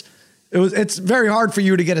is it's very hard for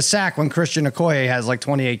you to get a sack when Christian Okoye has like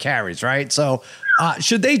 28 carries, right? So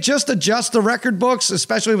should they just adjust the record books,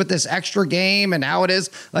 especially with this extra game and how it is?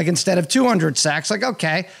 Like instead of 200 sacks, like,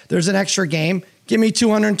 okay, there's an extra game. Give me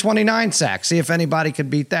 229 sacks. See if anybody could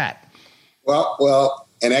beat that. Well,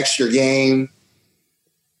 an extra game,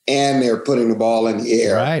 and they're putting the ball in the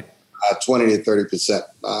air, right? 20 to 30%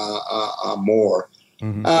 more.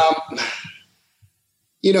 Mm-hmm.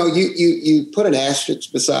 You know, you put an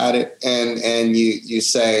asterisk beside it, and you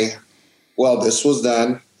say, well, this was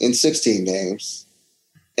done in 16 games,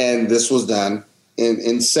 and this was done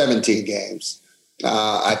in 17 games.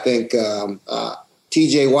 I think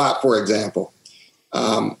T.J. Watt, for example,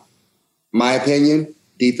 my opinion,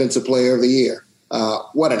 Defensive Player of the Year.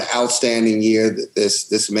 What an outstanding year that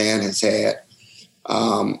this man has had.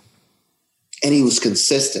 And he was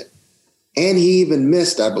consistent. And he even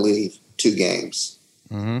missed, I believe, 2 games.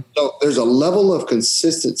 Mm-hmm. So there's a level of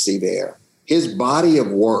consistency there. His body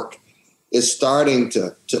of work is starting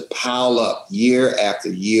to pile up year after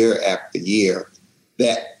year after year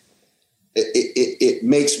that it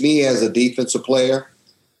makes me as a defensive player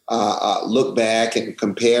look back and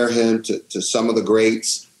compare him to some of the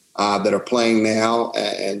greats that are playing now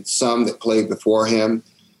and some that played before him.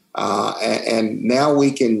 And now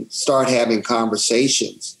we can start having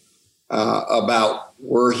conversations about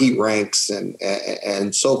where he ranks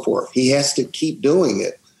and so forth. He has to keep doing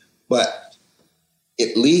it, but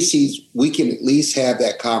at least we can at least have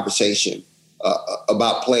that conversation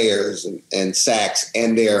about players and sacks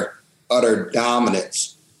and their utter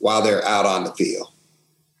dominance while they're out on the field.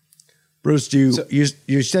 Bruce, you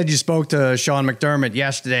said you spoke to Sean McDermott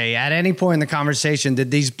yesterday. At any point in the conversation,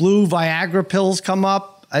 did these blue Viagra pills come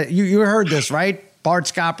up? You heard this, right? Bart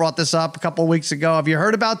Scott brought this up a couple of weeks ago. Have you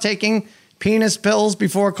heard about taking penis pills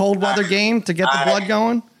before a cold weather game to get the blood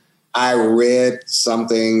going? I read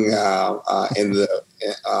something on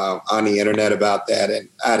the internet about that, and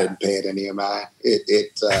I didn't pay it any mind.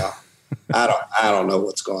 I don't know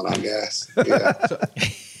what's going on, guys. Yeah.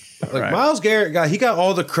 Like Myles Garrett he got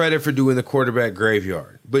all the credit for doing the quarterback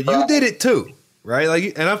graveyard, but you did it too, right?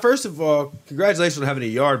 Like, and first of all, congratulations on having a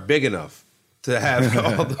yard big enough to have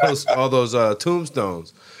all those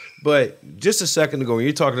tombstones. But just a second ago, when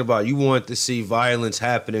you're talking about you want to see violence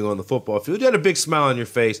happening on the football field, you had a big smile on your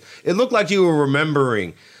face. It looked like you were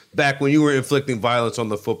remembering back when you were inflicting violence on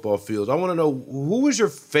the football field. I want to know, who was your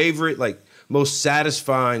favorite, like, most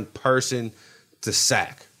satisfying person to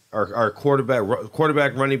sack? Our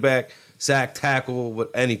quarterback, running back, sack, tackle,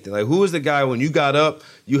 anything. Like, who was the guy when you got up,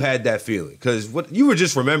 you had that feeling? Because you were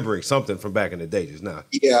just remembering something from back in the day just now.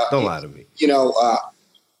 Yeah, don't lie to me. I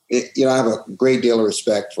have a great deal of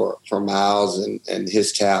respect for Myles and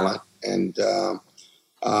his talent, and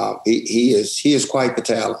he is quite the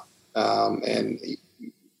talent. And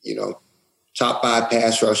top 5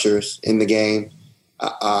 pass rushers in the game.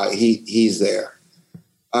 He's there.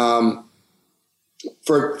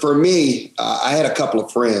 For me, I had a couple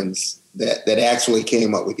of friends that actually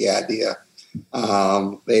came up with the idea.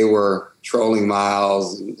 They were trolling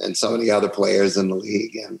Myles and some of the other players in the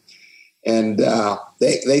league, and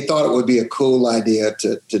they thought it would be a cool idea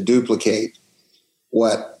to duplicate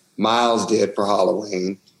what Myles did for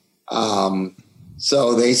Halloween.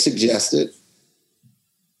 So they suggested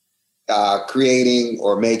creating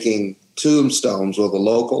or making tombstones with a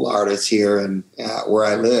local artist here and where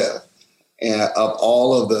I live, of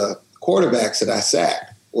all of the quarterbacks that I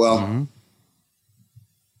sacked. Well,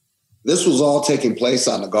 This was all taking place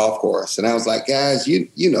on the golf course, and I was like, guys, you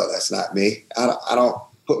know that's not me. I don't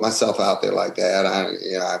put myself out there like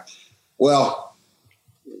that. Well,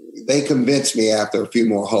 they convinced me after a few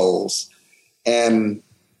more holes, and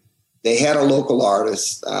they had a local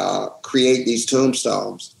artist create these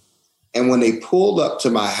tombstones. And when they pulled up to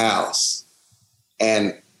my house,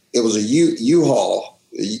 and it was a U-Haul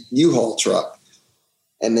truck,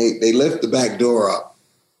 and they lift the back door up,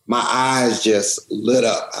 my eyes just lit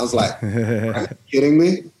up. I was like, are you kidding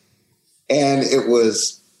me? And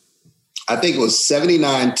I think it was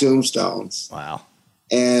 79 tombstones. Wow.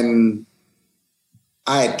 And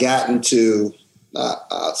I had gotten to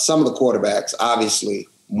some of the quarterbacks, obviously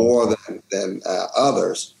more than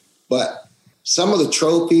others, but some of the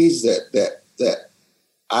trophies that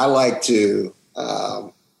I like to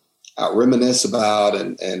reminisce about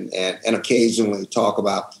and occasionally talk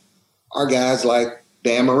about are guys like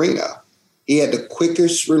Dan Marino. He had the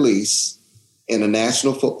quickest release in the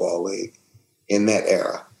National Football League in that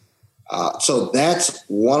era. So that's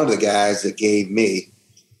one of the guys that gave me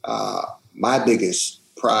my biggest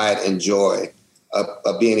pride and joy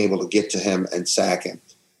of being able to get to him and sack him.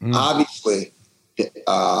 Obviously,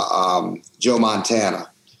 Joe Montana,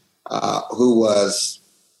 who was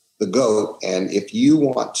the GOAT. And if you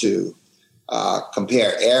want to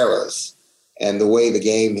compare eras and the way the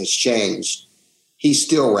game has changed, he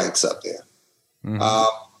still ranks up there.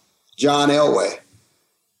 John Elway,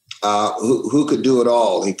 who could do it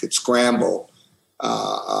all. He could scramble.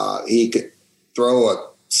 He could throw a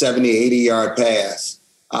 70, 80-yard pass.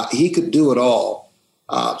 He could do it all.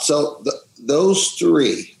 So those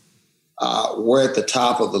three were at the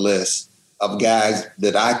top of the list of guys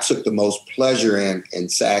that I took the most pleasure in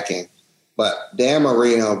sacking. But Dan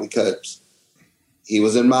Marino, because he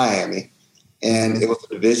was in Miami, and it was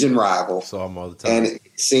a division rival. Saw him all the time. And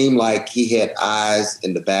it seemed like he had eyes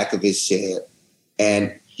in the back of his shed,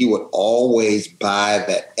 and he would always buy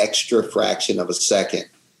that extra fraction of a second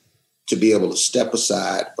to be able to step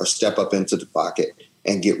aside or step up into the pocket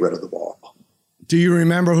and get rid of the ball. Do you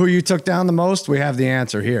remember who you took down the most? We have the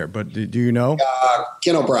answer here, but do you know?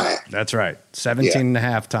 Ken O'Brien. That's right. 17 and a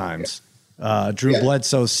half times. Drew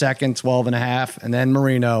Bledsoe second, 12 and a half, and then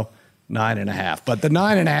Marino, 9.5. But the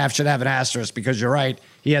 9.5 should have an asterisk because you're right.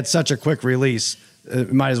 He had such a quick release.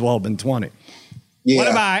 It might as well have been 20. Yeah.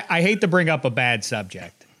 What about, I hate to bring up a bad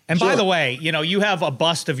subject. And by the way, you have a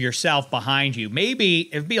bust of yourself behind you. Maybe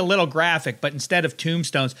it'd be a little graphic, but instead of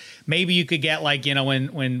tombstones, maybe you could get like,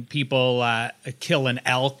 when people kill an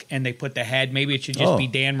elk and they put the head, maybe it should just be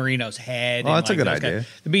Dan Marino's head. Oh, that's a good idea.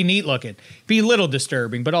 It'd be neat looking. Be a little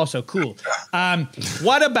disturbing, but also cool.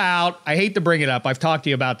 What about, I hate to bring it up, I've talked to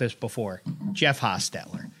you about this before, Jeff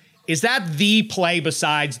Hostetler. Is that the play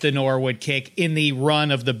besides the Norwood kick in the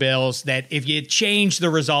run of the Bills that if you change the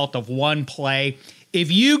result of one play, if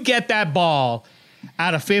you get that ball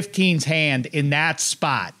out of 15's hand in that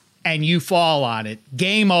spot and you fall on it,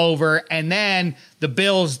 game over, and then the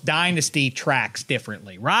Bills dynasty tracks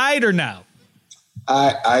differently, right or no?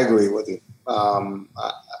 I agree with you.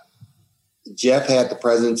 Jeff had the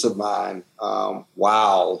presence of mind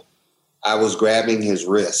while I was grabbing his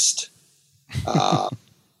wrist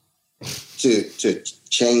to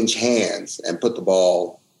change hands and put the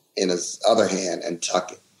ball in his other hand and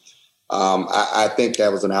tuck it. I think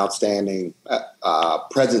that was an outstanding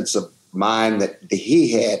presence of mind that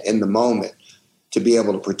he had in the moment to be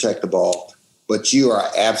able to protect the ball. But you are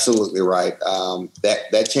absolutely right.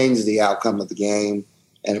 That changes the outcome of the game,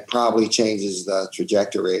 and it probably changes the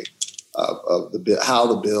trajectory of how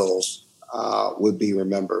the Bills would be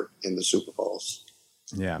remembered in the Super Bowls.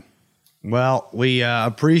 Yeah. Well, we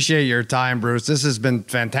appreciate your time, Bruce. This has been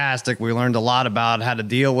fantastic. We learned a lot about how to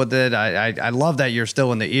deal with it. I love that you're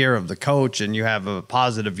still in the ear of the coach and you have a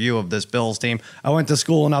positive view of this Bills team. I went to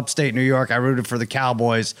school in upstate New York. I rooted for the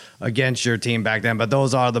Cowboys against your team back then, but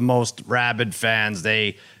those are the most rabid fans.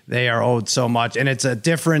 They are owed so much, and it's a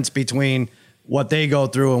difference between what they go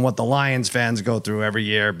through and what the Lions fans go through every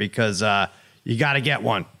year because you got to get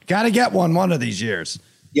one. Got to get one of these years.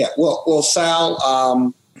 Yeah. Well,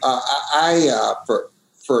 Sal.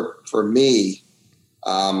 For me,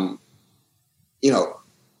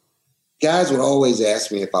 guys would always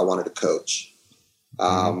ask me if I wanted to coach.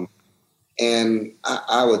 And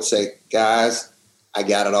I would say, guys, I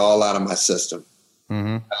got it all out of my system.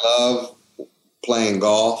 I love playing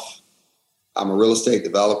golf. I'm a real estate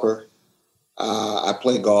developer. I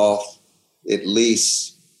play golf at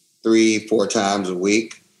least 3-4 times a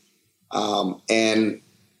week. And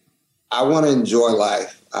I want to enjoy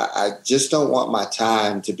life. I just don't want my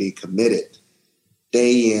time to be committed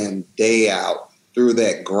day in, day out through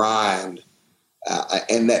that grind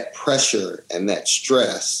and that pressure and that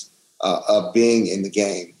stress of being in the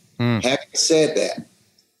game. Having said that,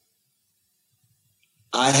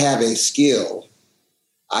 I have a skill.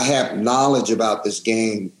 I have knowledge about this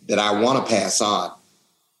game that I want to pass on.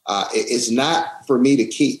 It's not for me to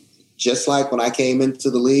keep. Just like when I came into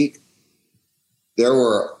the league, there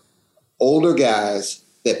were older guys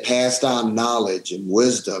that passed on knowledge and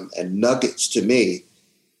wisdom and nuggets to me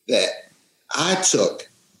that I took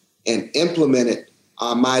and implemented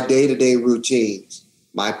on my day-to-day routines,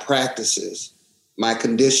 my practices, my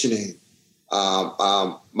conditioning,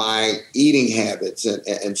 my eating habits,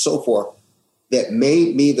 and so forth, that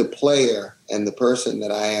made me the player and the person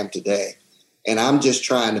that I am today. And I'm just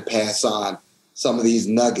trying to pass on some of these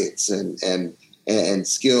nuggets and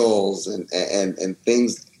skills and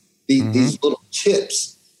things, these little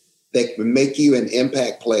tips that can make you an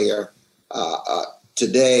impact player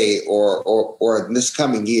today or in this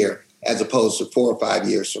coming year, as opposed to 4 or 5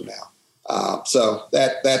 years from now. So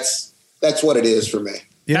that's what it is for me.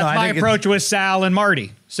 That's my approach with Sal and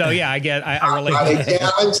Marty. So yeah, I relate. Are they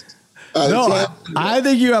challenged? I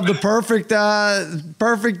think you have the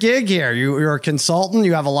perfect gig here. You're a consultant.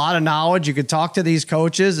 You have a lot of knowledge. You could talk to these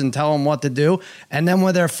coaches and tell them what to do. And then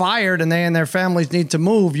when they're fired and they and their families need to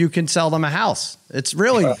move, you can sell them a house. It's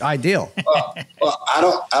really ideal. Well, I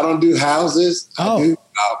don't do houses. I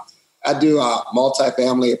do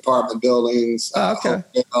multifamily apartment buildings,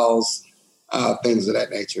 hotels, things of that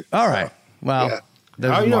nature. All right. Well. Yeah.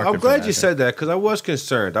 I'm glad you said that because I was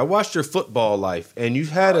concerned. I watched your football life, and you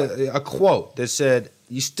had a quote that said,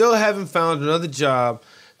 you still haven't found another job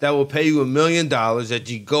that will pay you $1 million that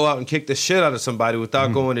you go out and kick the shit out of somebody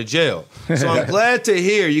without going to jail. So I'm glad to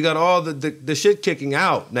hear you got all the shit kicking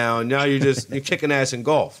out now, and now you're kicking ass in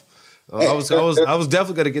golf. I was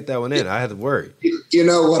definitely going to get that one in. I had to worry. You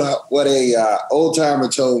know what a old timer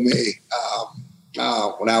told me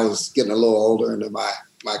when I was getting a little older into my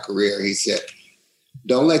career. He said,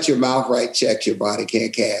 "Don't let your mouth write checks your body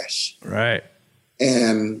can't cash." Right.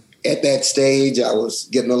 And at that stage, I was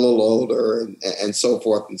getting a little older and so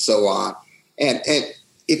forth and so on. And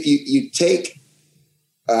if you take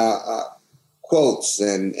quotes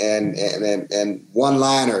and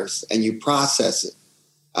one-liners and you process it,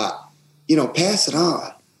 pass it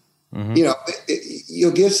on. Mm-hmm.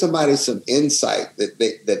 You'll give somebody some insight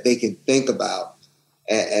that they can think about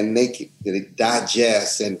and they can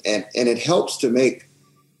digest, and it helps to make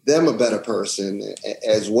them a better person,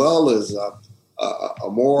 as well as a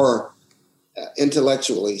more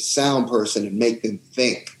intellectually sound person, and make them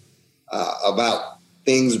think about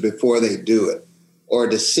things before they do it, or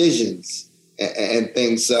decisions and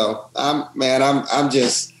things. So I'm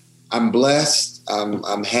blessed.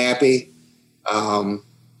 I'm happy.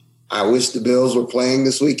 I wish the Bills were playing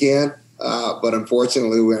this weekend, but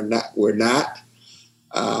unfortunately we're not.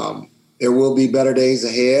 There will be better days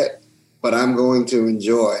ahead, but I'm going to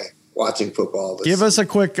enjoy watching football. Give us a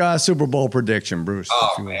quick Super Bowl prediction, Bruce.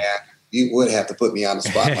 Oh, man. You would have to put me on the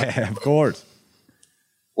spot. Of course.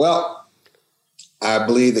 Well, I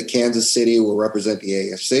believe that Kansas City will represent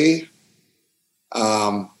the AFC.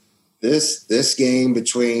 This game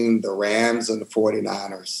between the Rams and the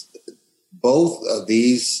 49ers, both of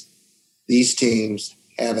these teams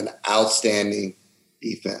have an outstanding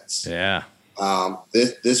defense. Yeah.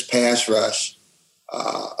 This pass rush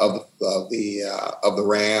of the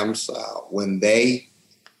Rams, when they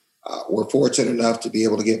were fortunate enough to be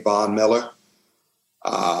able to get Von Miller,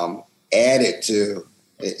 added to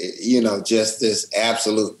just this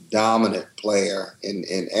absolute dominant player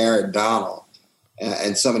in Aaron Donald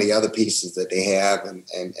and some of the other pieces that they have,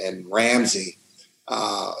 and Ramsey,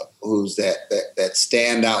 who's that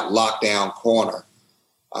standout lockdown corner.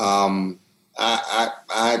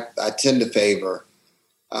 I tend to favor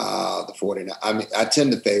the 49ers. I mean, I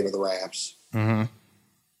tend to favor the Rams.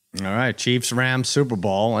 Mm-hmm. All right, Chiefs, Rams, Super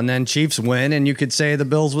Bowl, and then Chiefs win, and you could say the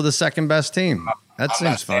Bills were the second best team. That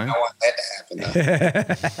seems fine. I want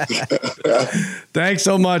that to happen. Thanks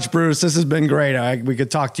so much, Bruce. This has been great. We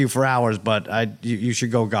could talk to you for hours, but you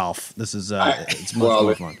should go golf. This is it's much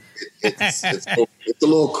more fun. It's a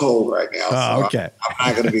little cold right now. So okay. I'm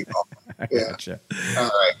not going to be golfing. Yeah. Gotcha. All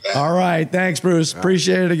right. Man. All right. Thanks, Bruce.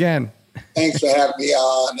 Appreciate it again. Thanks for having me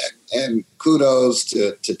on, and kudos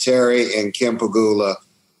to Terry and Kim Pagula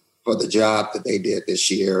for the job that they did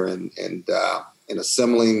this year and in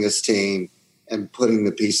assembling this team and putting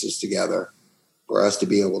the pieces together for us to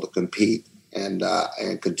be able to compete and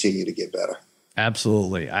continue to get better.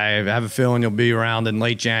 Absolutely. I have a feeling you'll be around in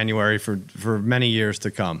late January for many years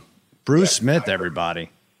to come. Bruce Smith, everybody.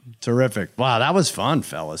 Terrific. Wow, that was fun,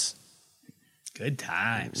 fellas. Good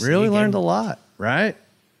times. Really learned a lot, right?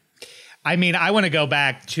 I mean, I want to go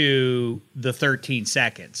back to the 13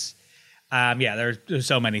 seconds. There's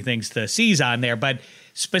so many things to seize on there, but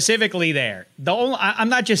specifically there, I'm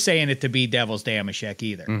not just saying it to be Devil's Damashek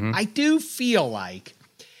either. Mm-hmm. I do feel like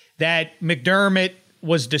that McDermott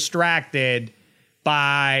was distracted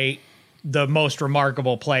by the most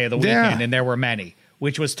remarkable play of the weekend, and there were many,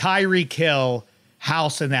 which was Tyreek Hill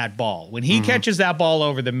housing that ball. When he catches that ball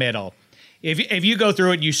over the middle, if you go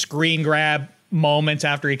through it, you screen grab moments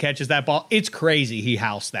after he catches that ball, it's crazy he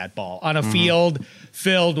housed that ball on a field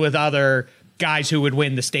filled with other guys who would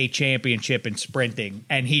win the state championship in sprinting,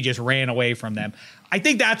 and he just ran away from them. I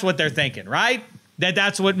think that's what they're thinking, right?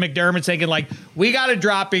 That's what McDermott's thinking, like, we got to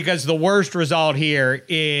drop because the worst result here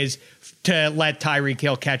is to let Tyreek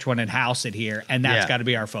Hill catch one and house it here, and that's got to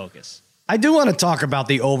be our focus. I do want to talk about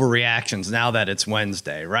the overreactions now that it's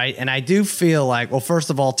Wednesday, right? And I do feel like, well, first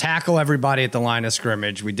of all, tackle everybody at the line of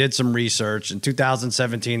scrimmage. We did some research. In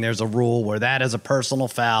 2017, there's a rule where that is a personal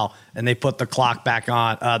foul, and they put the clock back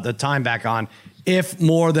on, the time back on, if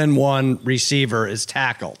more than one receiver is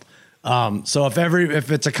tackled. So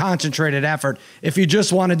if it's a concentrated effort, if you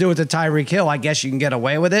just want to do it to Tyreek Hill, I guess you can get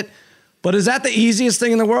away with it. But is that the easiest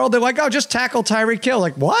thing in the world? They're like, oh, just tackle Tyreek Hill.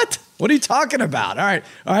 Like, what? What are you talking about? All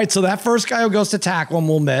right. So that first guy who goes to tackle him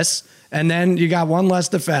will miss. And then you got one less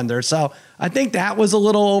defender. So I think that was a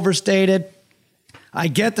little overstated. I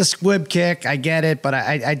get the squib kick. I get it. But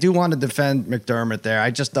I do want to defend McDermott there.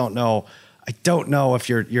 I just don't know. I don't know if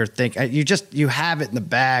you're thinking you have it in the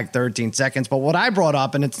bag 13 seconds. But what I brought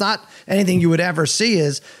up, and it's not anything you would ever see,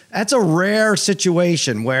 is that's a rare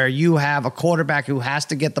situation where you have a quarterback who has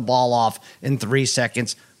to get the ball off in 3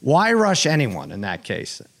 seconds. Why rush anyone in that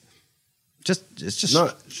case? It's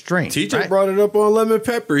just strange. TJ right? brought it up on Lemon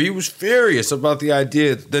Pepper. He was furious about the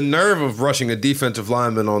idea, the nerve of rushing a defensive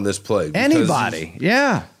lineman on this play. Anybody,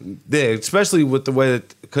 yeah, especially with the way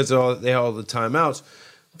that because they had all the timeouts.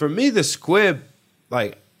 For me, the squib,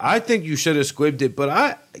 I think you should have squibbed it,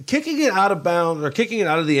 but kicking it out of bounds or kicking it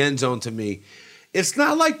out of the end zone to me, it's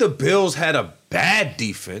not like the Bills had a bad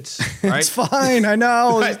defense, right? It's fine, I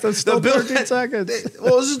know. Right? It's still 13 seconds.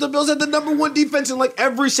 The Bills had the number one defense in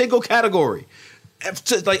every single category.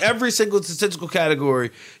 Every single statistical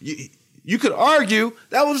category. You could argue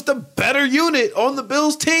that was the better unit on the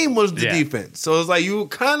Bills team was the defense. So it's like you were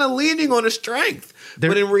kind of leaning on a strength.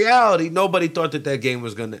 But in reality, nobody thought that game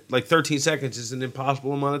was going to, 13 seconds is an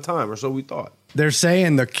impossible amount of time, or so we thought. They're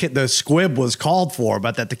saying the squib was called for,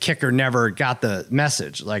 but that the kicker never got the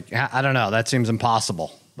message. I don't know. That seems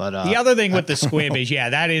impossible. But the other thing with the squib is,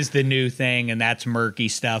 that is the new thing, and that's murky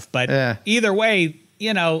stuff. But either way,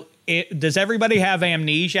 does everybody have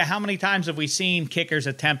amnesia? How many times have we seen kickers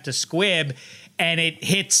attempt to squib, and it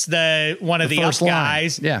hits one of the up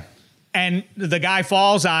guys? Yeah. And the guy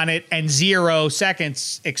falls on it and 0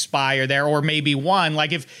 seconds expire there, or maybe 1.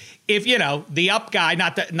 If the up guy,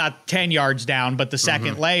 not 10 yards down, but the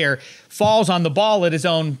second layer falls on the ball at his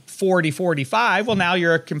own 40, 45, well, now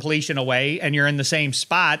you're a completion away and you're in the same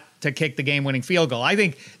spot to kick the game-winning field goal. I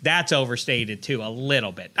think that's overstated too a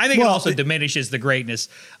little bit. I think it also diminishes the greatness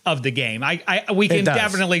of the game. We can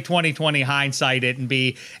definitely 20/20 hindsight it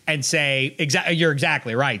and say you're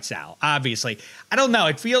exactly right, Sal. Obviously, I don't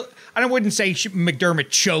know. I wouldn't say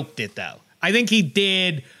McDermott choked it though. I think he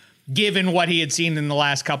did, given what he had seen in the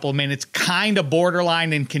last couple of minutes, kind of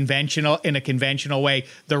borderline in a conventional way,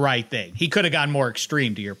 the right thing. He could have gone more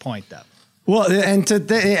extreme, to your point, though. Well, and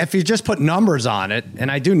if you just put numbers on it, and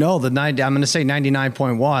I do know I'm going to say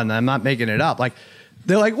 99.1. I'm not making it up.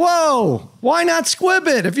 They're like, whoa, why not squib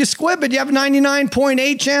it? If you squib it, you have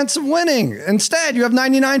 99.8 chance of winning. Instead, you have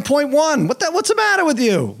 99.1. What's the matter with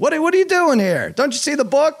you? What are you doing here? Don't you see the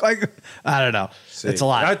book? I don't know. It's a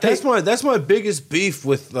lot. That's my biggest beef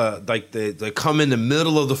with they come in the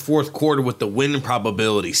middle of the fourth quarter with the win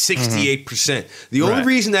probability 68%. The only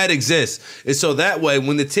reason that exists is so that way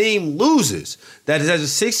when the team loses that has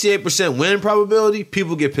a 68% win probability,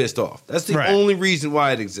 people get pissed off. That's the only reason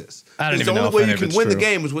why it exists. The only way you can win the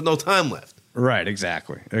game is with no time left. Right,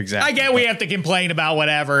 exactly. I get we have to complain about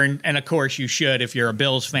whatever, and of course you should if you're a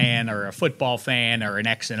Bills fan or a football fan or an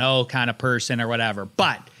X and O kind of person or whatever.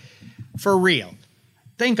 But for real,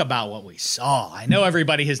 think about what we saw. I know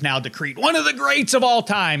everybody has now decreed one of the greats of all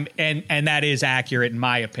time, and that is accurate in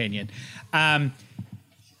my opinion.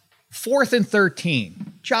 4th and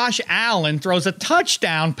 13. Josh Allen throws a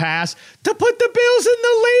touchdown pass to put the Bills in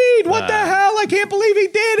the lead. What the hell? I can't believe he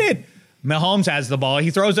did it. Mahomes has the ball.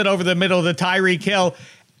 He throws it over the middle of the Tyreek Hill,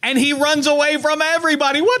 and he runs away from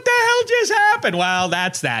everybody. What the hell just happened? Well,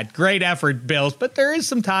 that's that. Great effort, Bills, but there is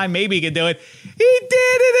some time. Maybe he can do it. He did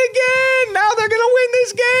it again. Now they're going to win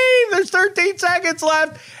this game. There's 13 seconds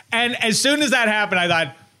left. And as soon as that happened, I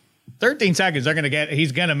thought, 13 seconds,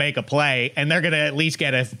 he's going to make a play, and they're going to at least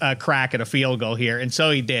get a crack at a field goal here. And so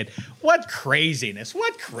he did. What craziness.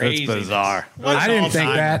 That's bizarre. I didn't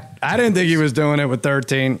think that. I didn't think he was doing it with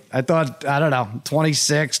 13. I thought,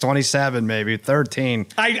 26, 27, maybe 13.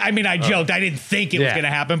 I joked. I didn't think it was going to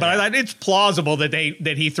happen, but I thought it's plausible that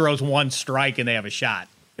he throws one strike and they have a shot.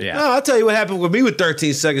 Yeah. No, I'll tell you what happened with me with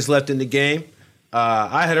 13 seconds left in the game.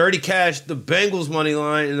 I had already cashed the Bengals money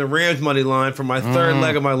line and the Rams money line for my third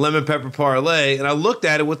leg of my lemon pepper parlay, and I looked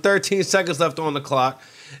at it with 13 seconds left on the clock,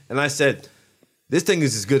 and I said, this thing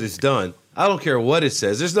is as good as done. I don't care what it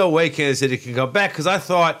says. There's no way Kansas City can come back because I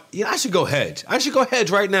thought, I should go hedge. I should go hedge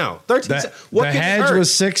right now. 13. The hedge was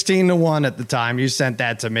 16-1 at the time. You sent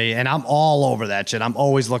that to me, and I'm all over that shit. I'm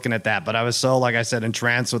always looking at that. But I was so, like I said,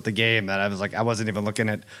 entranced with the game that I was like, I wasn't even looking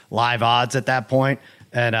at live odds at that point.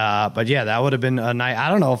 And but yeah, that would have been a night. I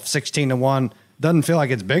don't know if 16-1 doesn't feel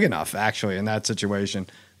like it's big enough actually in that situation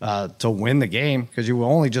to win the game because you were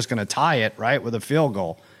only just going to tie it right with a field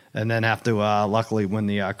goal. And then have to luckily win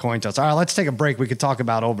the coin toss. All right, let's take a break. We could talk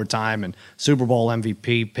about overtime and Super Bowl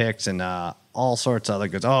MVP picks and all sorts of other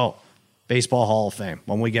goods. Oh, Baseball Hall of Fame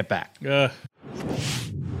when we get back.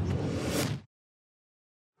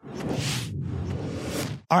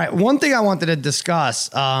 All right, one thing I wanted to discuss.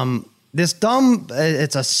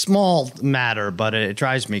 It's a small matter, but it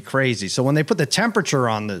drives me crazy. So when they put the temperature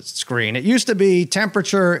on the screen, it used to be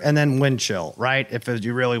temperature and then wind chill, right? If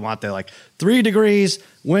you really want to, like 3 degrees,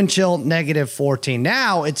 wind chill, -14.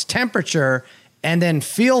 Now it's temperature and then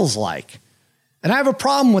feels like. And I have a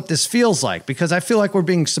problem with this feels like because I feel like we're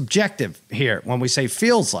being subjective here when we say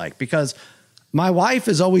feels like because my wife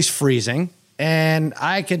is always freezing. And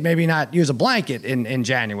I could maybe not use a blanket in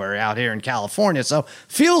January out here in California. So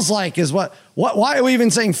feels like is what why are we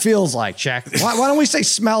even saying feels like, Shaq? Why don't we say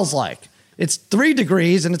smells like? It's 3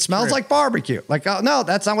 degrees and it smells like barbecue. Like, oh, no,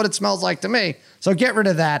 that's not what it smells like to me. So get rid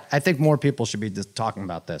of that. I think more people should be just talking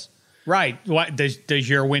about this. Right. What does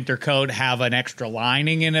your winter coat have an extra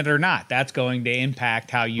lining in it or not? That's going to impact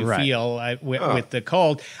how you feel with the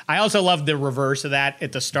cold. I also love the reverse of that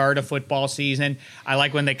at the start of football season. I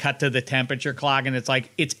like when they cut to the temperature clock and it's like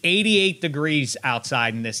it's 88 degrees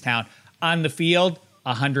outside in this town. On the field,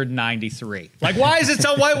 193. Like, why is it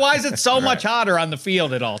so much hotter on the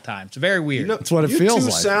field at all times? It's very weird. That's what it feels like.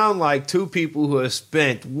 You sound like two people who have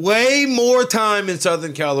spent way more time in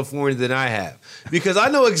Southern California than I have. Because I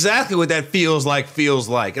know exactly what that feels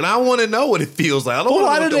like. And I want to know what it feels like. I don't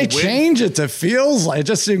why did they change it to feels like? It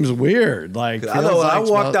just seems weird. Like I know when I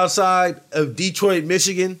walked outside of Detroit,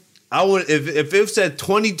 Michigan, I would if it said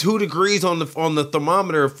 22 degrees on the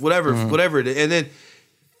thermometer, whatever, and then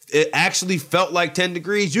it actually felt like 10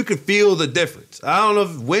 degrees, you could feel the difference. I don't know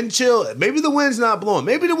if wind chill, maybe the wind's not blowing.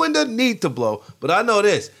 Maybe the wind doesn't need to blow. But I know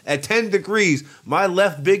this, at 10 degrees, my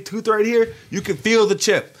left big tooth right here, you can feel the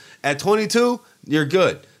chip. At 22, you're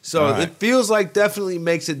good. So It feels like definitely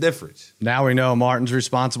makes a difference. Now we know Martin's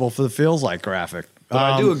responsible for the feels like graphic. But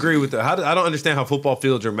I do agree with that. I don't understand how football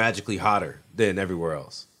fields are magically hotter than everywhere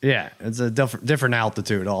else. Yeah, it's a different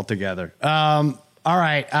altitude altogether. All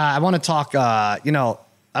right, I want to talk, I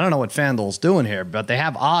don't know what FanDuel's doing here, but they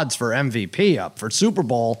have odds for MVP up, for Super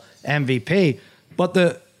Bowl MVP. But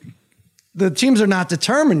the teams are not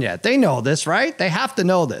determined yet. They know this, right? They have to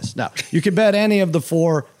know this. Now, you can bet any of the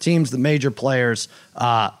 4 teams, the major players,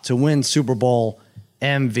 to win Super Bowl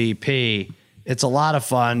MVP. It's a lot of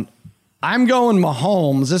fun. I'm going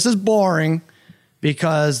Mahomes. This is boring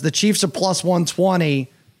because the Chiefs are plus 120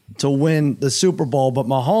 to win the Super Bowl, but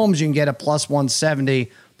Mahomes, you can get a plus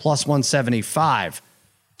 170, plus 175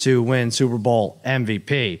 to win Super Bowl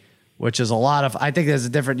MVP, which is a lot of, I think there's a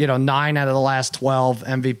different, 9 out of the last 12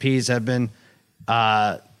 MVPs have been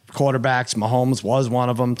quarterbacks. Mahomes was one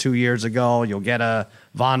of them 2 years ago. You'll get a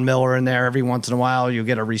Von Miller in there every once in a while. You'll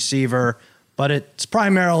get a receiver, but it's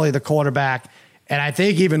primarily the quarterback. And I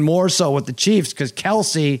think even more so with the Chiefs because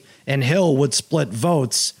Kelsey and Hill would split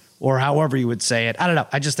votes or however you would say it. I don't know.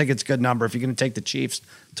 I just think it's a good number. If you're going to take the Chiefs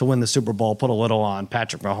to win the Super Bowl, put a little on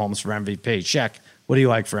Patrick Mahomes for MVP. Shaq, what do you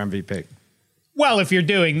like for MVP? Well, if you're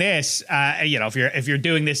doing this, if you're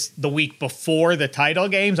doing this the week before the title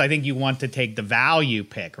games, I think you want to take the value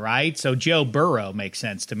pick, right? So Joe Burrow makes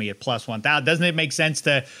sense to me at plus 1,000. Doesn't it make sense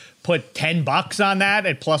to put $10 on that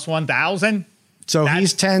at plus 1,000? So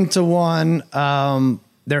he's 10-1.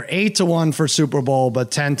 They're 8-1 for Super Bowl,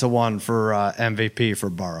 but 10-1 for MVP for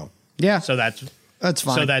Burrow. Yeah, so that's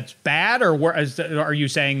fine. So that's bad, or are you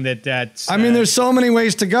saying that's? I mean, there's so many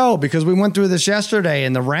ways to go because we went through this yesterday.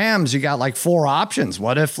 In the Rams, you got like 4 options.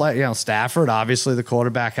 What if, Stafford? Obviously, the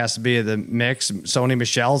quarterback has to be in the mix. Sony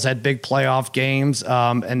Michel's had big playoff games,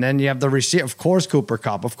 and then you have the receiver. Of course, Cooper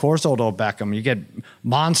Kupp. Of course, Odell Beckham. You get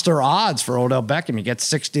monster odds for Odell Beckham. You get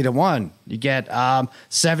 60-1. You get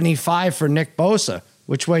 75 for Nick Bosa.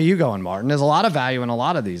 Which way are you going, Martin? There's a lot of value in a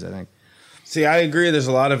lot of these, I think. See, I agree. There's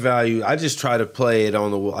a lot of value. I just try to play it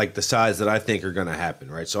on the sides that I think are going to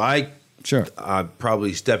happen, right? So I'm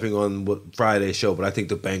probably stepping on Friday's show, but I think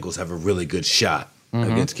the Bengals have a really good shot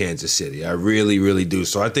against Kansas City. I really, really do.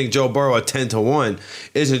 So I think Joe Burrow at 10-1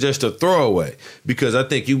 isn't just a throwaway because I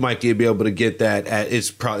think you might be able to get that at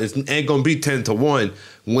it ain't going to be 10-1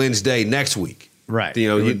 Wednesday next week. Right. You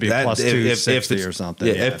know, it would be plus 260 or something.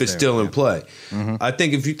 Yeah, if it's still in play. Mm-hmm. I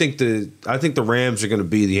think the Rams are going to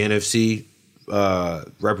be the NFC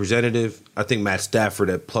representative. I think Matt Stafford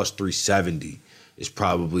at plus 370 is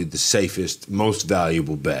probably the safest, most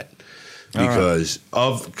valuable bet because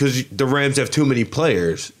the Rams have too many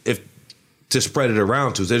players to spread it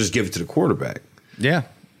around to. So they just give it to the quarterback. Yeah.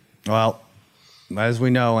 Well, as we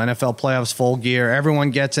know, NFL playoffs full gear.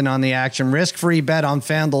 Everyone gets in on the action. Risk-free bet on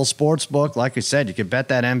FanDuel Sportsbook. Like I said, you could bet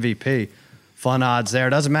that MVP. Fun odds there.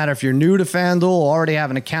 It doesn't matter if you're new to FanDuel or already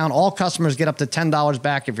have an account. All customers get up to $10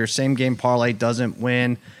 back if your same-game parlay doesn't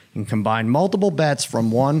win. You can combine multiple bets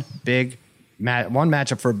from one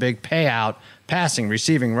matchup for a big payout. Passing,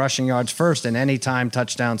 receiving, rushing yards first, and anytime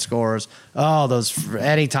touchdown scorers. Oh, those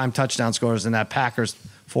anytime touchdown scorers in that Packers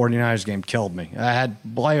 49ers game killed me. I had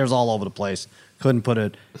players all over the place. Couldn't put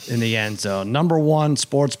it in the end zone. Number one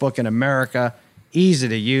sportsbook in America. Easy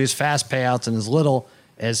to use. Fast payouts in as little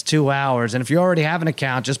as 2 hours. And if you already have an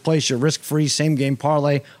account, just place your risk-free same-game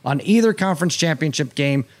parlay on either conference championship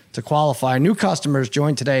game to qualify. New customers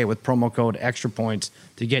join today with promo code EXTRAPOINTS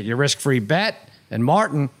to get your risk-free bet. And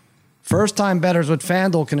Martin, first-time bettors with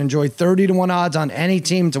FanDuel can enjoy 30-1 odds on any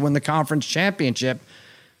team to win the conference championship.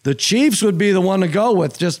 The Chiefs would be the one to go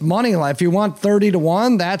with, just money line. If you want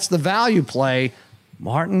 30-1, that's the value play.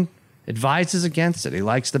 Martin advises against it. He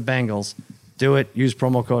likes the Bengals. Do it. Use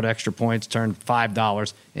promo code Extra Points. Turn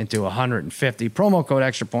 $5 into $150. Promo code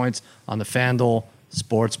Extra Points on the FanDuel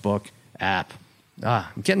Sportsbook app.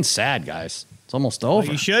 I'm getting sad, guys. It's almost over.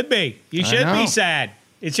 Well, you should be. You should be sad.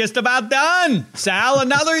 It's just about done, Sal.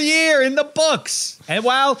 Another year in the books. And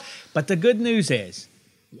but the good news is,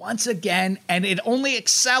 once again, and it only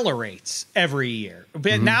accelerates every year.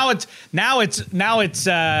 But now it's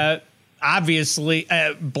obviously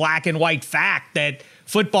a black and white fact that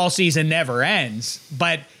football season never ends.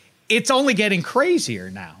 But it's only getting crazier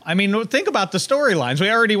now. I mean, think about the storylines. We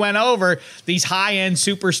already went over these high-end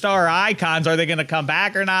superstar icons. Are they going to come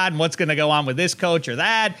back or not? And what's going to go on with this coach or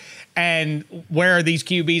that? And where are these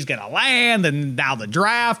QBs going to land? And now the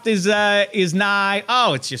draft is nigh.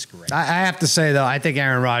 Oh, it's just great. I have to say, though, I think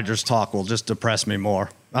Aaron Rodgers' talk will just depress me more.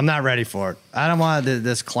 I'm not ready for it. I don't want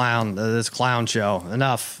this clown show.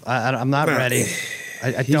 Enough. I'm not ready.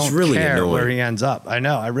 I don't really care annoying. Where he ends up. I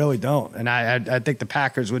know. I really don't. And I think the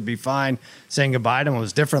Packers would be fine saying goodbye to him. It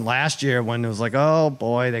was different last year when it was like, oh,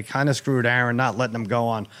 boy, they kind of screwed Aaron, not letting him go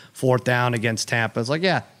on fourth down against Tampa. It's like,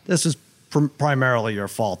 yeah, this is primarily your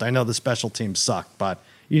fault. I know the special teams suck, but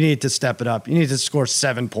you need to step it up. You need to score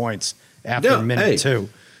 7 points after minute 2.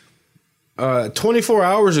 24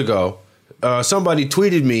 hours ago, somebody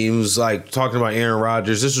tweeted me and was like talking about Aaron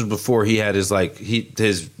Rodgers. This was before he had this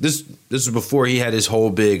was before he had his whole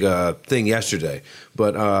big thing yesterday.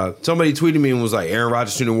 But somebody tweeted me and was like, Aaron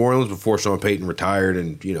Rodgers to New Orleans before Sean Payton retired,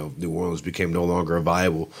 and New Orleans became no longer a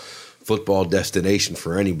viable football destination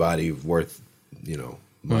for anybody worth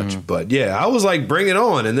much. But yeah, I was like, bring it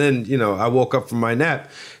on. And then I woke up from my nap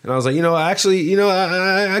and I was like, I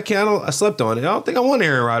slept on it. I don't think I want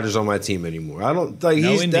Aaron Rodgers on my team anymore. I don't like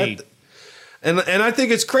he's indeed. That. And I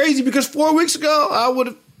think it's crazy because 4 weeks ago, I would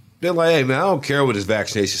have been like, hey, man, I don't care what his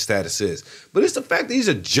vaccination status is. But it's the fact that he's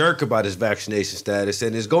a jerk about his vaccination status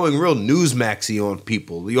and is going real Newsmaxy on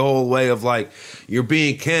people. The whole way of like, you're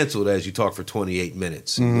being canceled as you talk for 28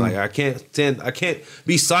 minutes. Like, I can't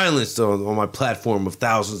be silenced on my platform of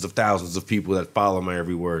thousands of people that follow my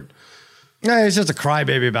every word. Yeah, he's just a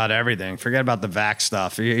crybaby about everything. Forget about the vax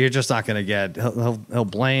stuff. You're just not going to get. He'll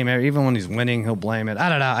blame it. Even when he's winning, he'll blame it. I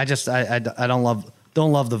don't know. I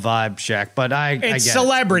don't love the vibe, Shaq. But it's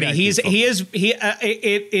celebrity.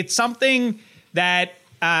 It's something that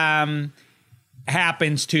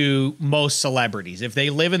happens to most celebrities if they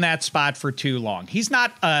live in that spot for too long. He's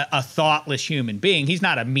not a thoughtless human being. He's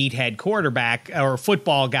not a meathead quarterback or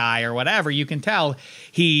football guy or whatever. You can tell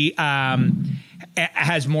he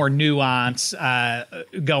has more nuance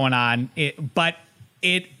going on. But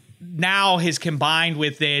it now has combined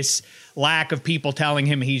with this lack of people telling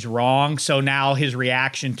him he's wrong. So now his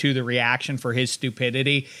reaction to the reaction for his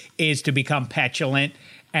stupidity is to become petulant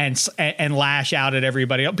and lash out at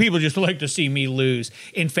everybody. People just like to see me lose,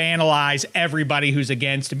 infantilize everybody who's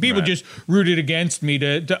against him. People just rooted against me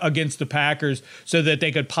against the Packers so that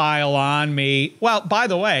they could pile on me. Well, by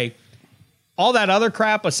the way, all that other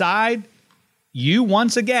crap aside, you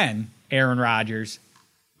once again, Aaron Rodgers,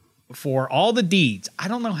 for all the deeds. I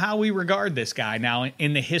don't know how we regard this guy now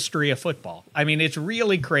in the history of football. I mean, it's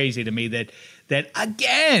really crazy to me that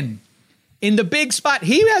again, in the big spot.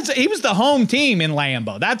 He was the home team in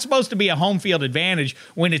Lambeau. That's supposed to be a home field advantage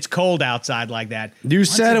when it's cold outside like that. You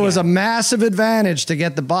said it was a massive advantage to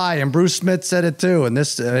get the bye, and Bruce Smith said it too. And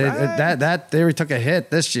this that theory took a hit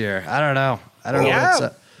this year. I don't know.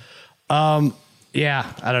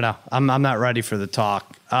 Yeah, I don't know. I'm not ready for the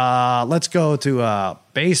talk. Let's go to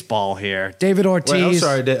baseball here. David Ortiz.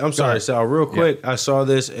 Wait, I'm sorry, Sal. Real quick, I saw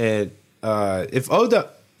this, and if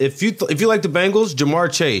you like the Bengals,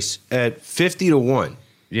 Jamar Chase at 50-1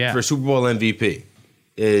 for Super Bowl MVP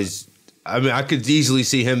is. I mean, I could easily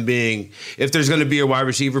see him being, if there's going to be a wide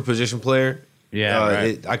receiver position player.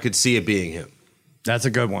 I could see it being him. That's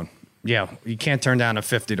a good one. Yeah, you can't turn down a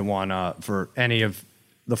 50-1 for any of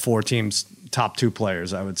the 4 teams' top 2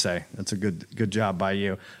 players, I would say. That's a good job by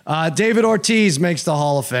you. David Ortiz makes the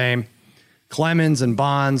Hall of Fame. Clemens and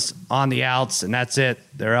Bonds on the outs, and that's it.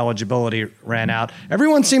 Their eligibility ran out.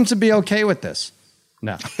 Everyone seems to be okay with this.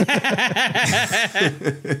 No.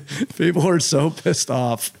 People are so pissed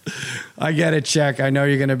off. I get it, Check. I know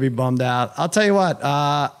you're going to be bummed out. I'll tell you what.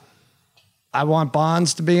 I want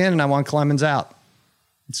Bonds to be in, and I want Clemens out.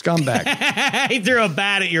 Scumbag. He threw a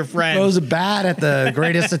bat at your friend. Throws a bat at the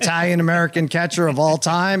greatest Italian-American catcher of all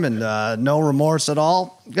time, and no remorse at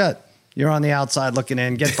all. Good. You're on the outside looking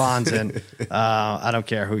in. Get Bonds in. I don't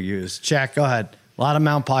care who you use. Check. Go ahead. A lot of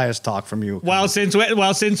Mount Pius talk from you. Well, since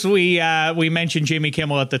we mentioned Jimmy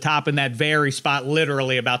Kimmel at the top in that very spot,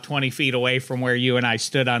 literally about 20 feet away from where you and I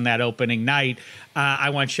stood on that opening night,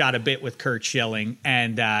 I once shot a bit with Curt Schilling,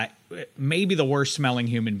 and maybe the worst smelling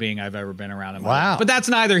human being I've ever been around in my life. But that's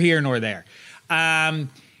neither here nor there.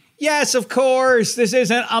 Yes, of course, this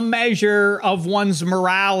isn't a measure of one's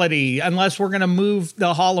morality unless we're going to move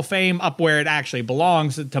the Hall of Fame up where it actually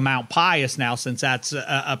belongs to Mount Pius now, since that's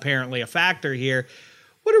apparently a factor here.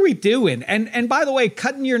 What are we doing? And by the way,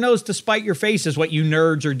 cutting your nose to spite your face is what you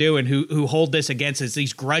nerds are doing who hold this against us,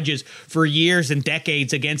 these grudges for years and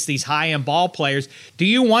decades against these high-end ball players. Do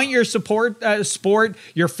you want your sport,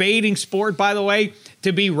 your fading sport, by the way,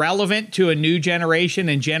 to be relevant to a new generation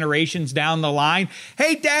and generations down the line?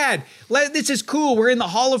 Hey, Dad, this is cool. We're in the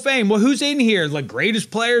Hall of Fame. Well, who's in here? The greatest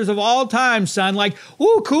players of all time, son. Like,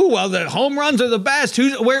 ooh, cool. Well, the home runs are the best.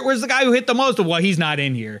 Where's the guy who hit the most? Well, he's not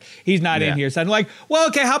in here. He's not in here, son. Like, well,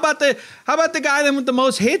 okay, how about the guy then with the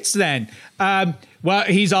most hits then? Well,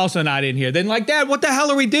 he's also not in here. Then, like, Dad, what the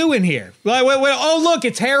hell are we doing here? Like, wait, oh, look,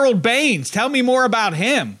 it's Harold Baines. Tell me more about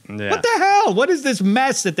him. Yeah. What the hell? What is this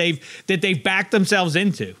mess that they've backed themselves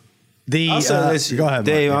into? Go ahead,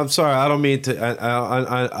 Dave. Mark. I'm sorry. I don't mean to.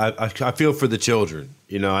 I feel for the children.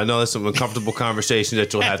 You know, I know that's some uncomfortable conversations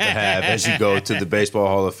that you'll have to have as you go to the Baseball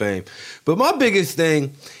Hall of Fame. But my biggest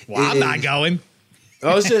thing. Well, I'm not going.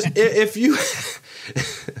 I was just if you.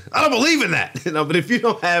 I don't believe in that. But if you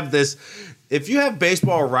don't have this. If you have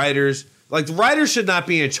baseball writers, like the writers should not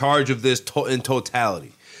be in charge of this in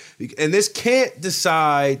totality. And this can't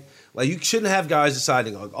decide, like you shouldn't have guys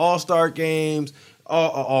deciding like all-star games,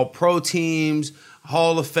 all pro teams,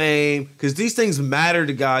 Hall of Fame, because these things matter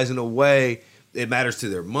to guys in a way. It matters to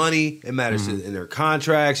their money. It matters in their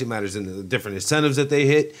contracts. It matters in the different incentives that they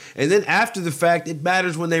hit. And then after the fact, it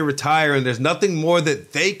matters when they retire and there's nothing more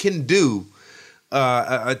that they can do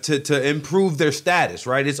to improve their status,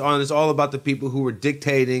 right? It's all about the people who were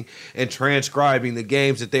dictating and transcribing the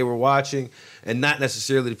games that they were watching, and not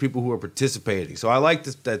necessarily the people who are participating. So I like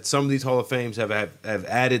that some of these Hall of Fames have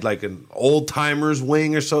added like an old timers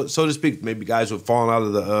wing, or so to speak. Maybe guys who have fallen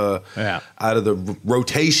out of the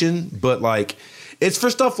rotation, but like. It's for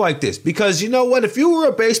stuff like this because you know what? If you were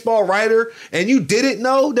a baseball writer and you didn't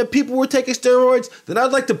know that people were taking steroids, then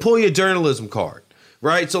I'd like to pull your journalism card.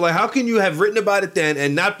 Right, so like, how can you have written about it then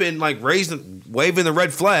and not been like waving the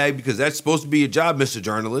red flag, because that's supposed to be your job, Mr.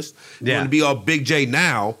 Journalist? You want to be all Big J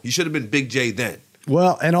now? You should have been Big J then.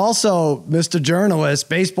 Well, and also, Mr. Journalist,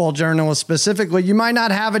 baseball journalist specifically, you might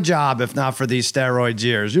not have a job if not for these steroids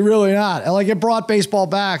years. You're really not. Like, it brought baseball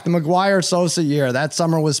back. The McGuire-Sosa year, that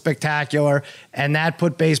summer was spectacular, and that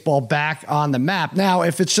put baseball back on the map. Now,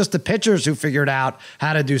 if it's just the pitchers who figured out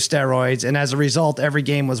how to do steroids, and as a result, every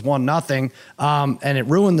game was 1-0, and it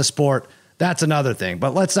ruined the sport, that's another thing.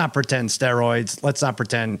 But let's not pretend steroids. Let's not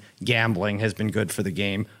pretend gambling has been good for the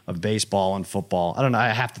game of baseball and football. I don't know. I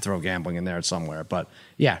have to throw gambling in there somewhere. But,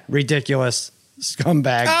 yeah, ridiculous.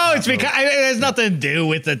 Scumbag. Oh, it's because it has nothing to do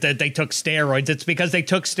with it that they took steroids. It's because they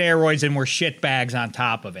took steroids and were shitbags on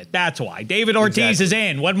top of it. That's why. David Ortiz is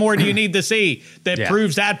in. What more do you need to see that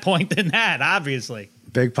proves that point than that, obviously?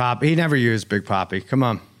 Big Pop. He never used Big Poppy. Come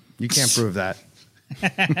on. You can't prove that.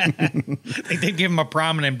 They did give him a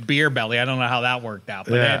prominent beer belly. I don't know how that worked out,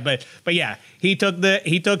 but yeah, he took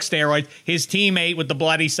steroids. His teammate with the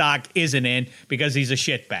bloody sock isn't in because he's a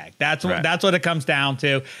shitbag. That's what it comes down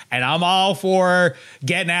to. And I'm all for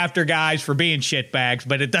getting after guys for being shitbags,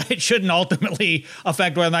 but it shouldn't ultimately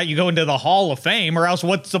affect whether or not you go into the Hall of Fame, or else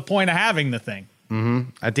what's the point of having the thing? Mm-hmm.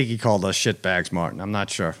 I think he called us shitbags, Martin. I'm not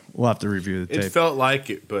sure. We'll have to review the tape. It felt like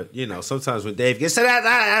it, but sometimes when Dave gets to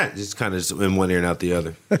that, just kind of in one ear and out the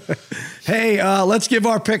other. Hey, let's give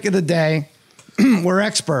our pick of the day. We're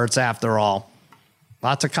experts after all.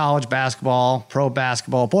 Lots of college basketball, pro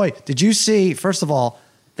basketball. Boy, did you see, first of all,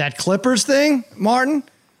 that Clippers thing, Martin?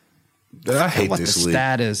 I hate what this the league.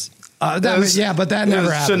 Stat is. But that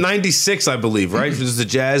never happened. So 96, I believe, right? Because the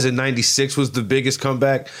Jazz in 96 was the biggest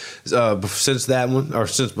comeback since that one, or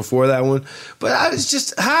since before that one. But it's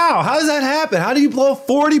just, how? How does that happen? How do you blow a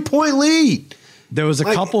 40-point lead? There was a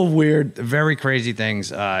couple of weird, very crazy things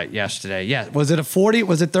yesterday. Yeah. Was it a 40?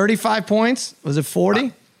 Was it 35 points? Was it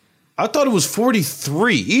 40? I thought it was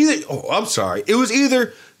 43. I'm sorry. It was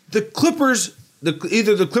either the Clippers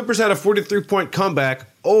had a 43-point comeback,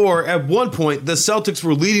 or at one point the Celtics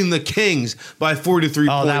were leading the Kings by 43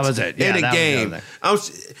 points. That was it. In a game.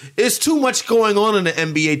 It's too much going on in the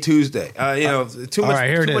NBA Tuesday. Too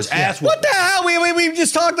much ass. What the hell? We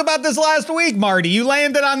just talked about this last week, Marty. You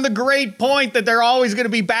landed on the great point that they're always going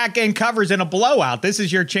to be back end covers in a blowout. This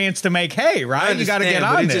is your chance to make hay, right? You got to get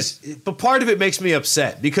on this. But part of it makes me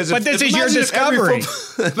upset because this is your discovery.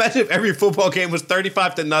 Imagine if every football game was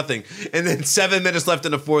 35-0, and then 7 minutes left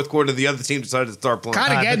in the fourth quarter, the other team decided to start playing.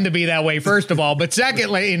 Kind of getting to be that way, first of all. But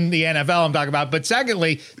secondly, in the NFL, I'm talking about. But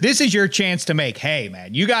secondly, this is your chance to make hay,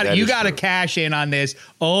 man. You got to cash in on this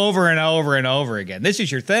over and over and over again. This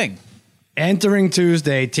is your thing. Entering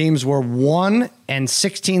Tuesday, teams were 1 and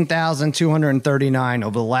 16,239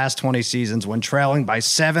 over the last 20 seasons when trailing by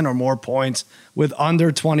 7 or more points with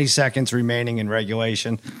under 20 seconds remaining in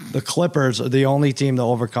regulation. The Clippers are the only team to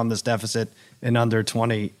overcome this deficit in under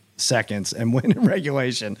 20 seconds and win in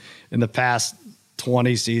regulation in the past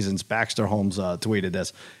 20 seasons. Baxter Holmes tweeted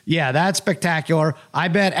this. Yeah, that's spectacular. I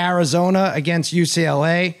bet Arizona against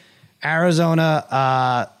UCLA.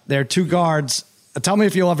 Arizona, their two guards. Tell me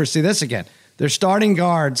if you'll ever see this again. Their starting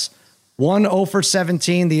guards, one 0 for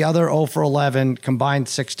 17, the other 0 for 11, combined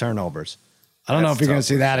 6 turnovers. I don't know if you're going to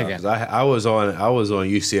see that again. I was on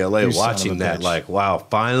UCLA watching that. Like, wow,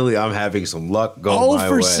 finally I'm having some luck going my way. 0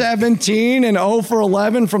 for 17 and 0 for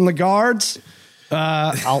 11 from the guards.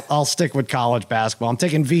 I'll stick with college basketball. I'm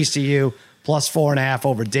taking VCU plus 4.5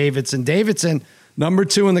 over Davidson. Davidson, number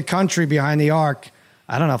 2 in the country behind the arc.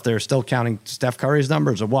 I don't know if they're still counting Steph Curry's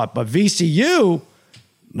numbers or what, but VCU,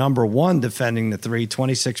 number 1 defending the 3,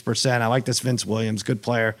 26%. I like this Vince Williams, good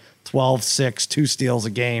player, 12-6, 2 steals a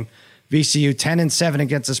game. VCU 10-7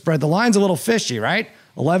 against the spread. The line's a little fishy, right?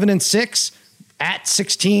 11-6 at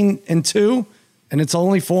 16-2, and it's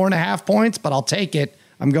only 4.5 points, but I'll take it.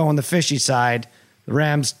 I'm going the fishy side. The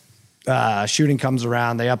Rams shooting comes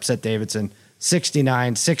around. They upset Davidson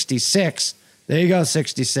 69-66. There you go,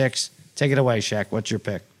 66. Take it away, Shaq. What's your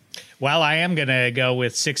pick? Well, I am going to go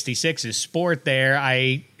with 66's sport there.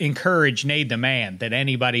 I encourage Nate the Man that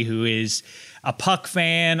anybody who is a puck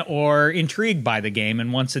fan or intrigued by the game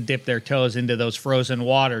and wants to dip their toes into those frozen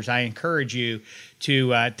waters, I encourage you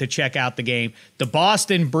to check out the game. The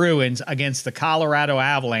Boston Bruins against the Colorado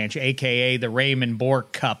Avalanche, a.k.a. the Raymond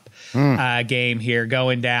Bourque Cup game here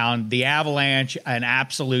going down. The Avalanche, an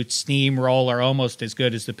absolute steamroller, almost as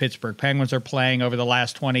good as the Pittsburgh Penguins are playing over the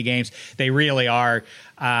last 20 games. They really are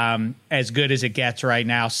as good as it gets right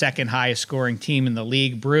now. Second highest scoring team in the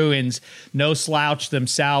league. Bruins, no slouch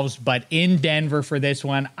themselves, but in Denver for this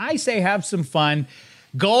one. I say have some fun.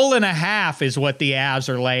 1.5 is what the Avs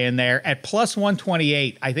are laying there at plus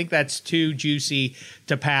 128. I think that's too juicy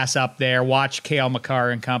to pass up there. Watch Cale Makar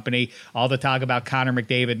and company. All the talk about Connor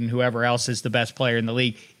McDavid and whoever else is the best player in the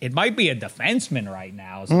league. It might be a defenseman right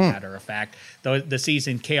now, as a matter of fact. The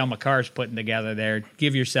season Cale Makar is putting together there.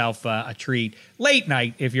 Give yourself a treat. Late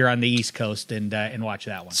night if you're on the East Coast and watch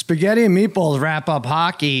that one. Spaghetti and Meatballs wrap up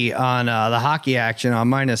hockey on the hockey action on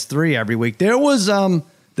 -3 every week.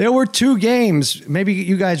 There were 2 games, maybe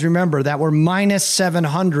you guys remember, that were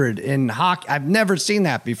 -700 in hockey. I've never seen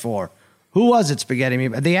that before. Who was it, Spaghetti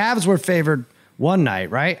Meatballs? The Avs were favored one night,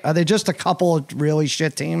 right? Are they just a couple of really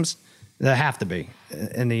shit teams? They have to be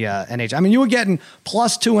in the NHL. I mean, you were getting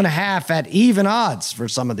plus 2.5 at even odds for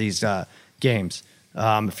some of these games.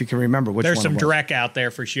 If you can remember which there's one some direct out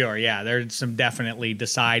there for sure. Yeah, there's some definitely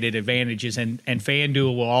decided advantages, and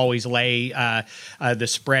FanDuel will always lay the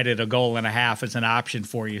spread at 1.5 as an option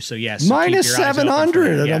for you. So yes, minus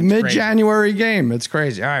 700 at a mid-January game. It's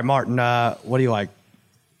crazy. All right, Martin, what do you like?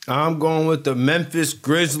 I'm going with the Memphis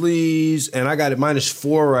Grizzlies, and I got it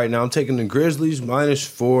 -4 right now. I'm taking the Grizzlies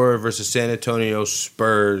 -4 versus San Antonio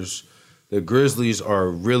Spurs. The Grizzlies are a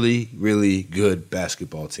really, really good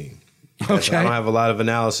basketball team. Okay. I don't have a lot of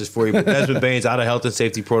analysis for you, but Desmond Bane's out of health and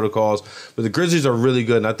safety protocols. But the Grizzlies are really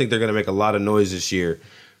good, and I think they're going to make a lot of noise this year.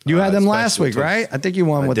 You had them last week, right? I think you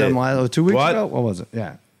won with them 2 weeks ago. What was it?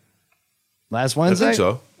 Yeah. Last Wednesday? I think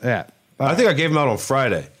so. Yeah. I think I gave them out on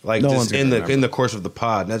Friday, like just in the course of the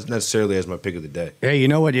pod, not necessarily as my pick of the day. Hey, you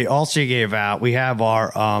know what you also gave out? We have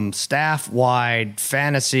our staff-wide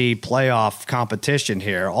fantasy playoff competition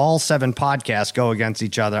here. All 7 podcasts go against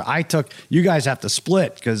each other. You guys have to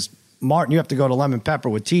split because Martin, you have to go to Lemon Pepper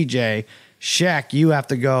with TJ. Sheck, you have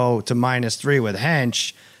to go to -3 with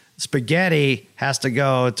Hench. Spaghetti has to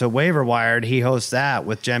go to Waiver Wired. He hosts that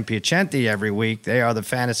with Jen Piacenti every week. They are the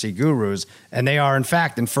fantasy gurus, and they are, in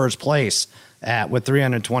fact, in first place with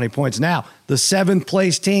 320 points. Now, the 7th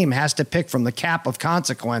place team has to pick from the cap of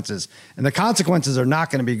consequences, and the consequences are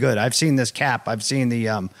not going to be good. I've seen this cap. I've seen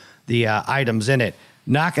the items in it.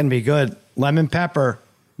 Not going to be good. Lemon Pepper,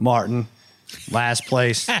 Martin. Last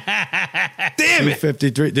place. Damn it.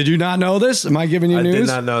 53. Did you not know this? Am I giving you news? I did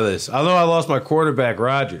not know this. Although I lost my quarterback,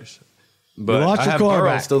 Rodgers. But you lost your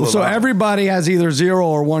quarterback. So everybody has either 0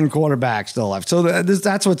 or 1 quarterback still left. So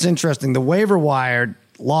that's what's interesting. The waiver wire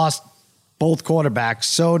lost both quarterbacks.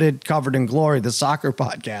 So did Covered in Glory. The soccer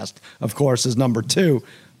podcast, of course, is number 2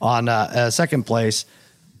 on second place.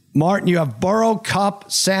 Martin, you have Burrow,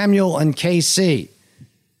 Kupp, Samuel, and KC.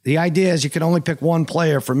 The idea is you can only pick 1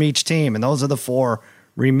 player from each team, and those are the 4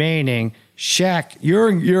 remaining. Shaq, you're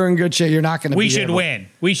in good shape. You're not going to. We should win.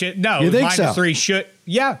 We should. No, you think so? -3 should.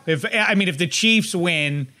 Yeah. If the Chiefs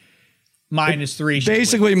win, -3.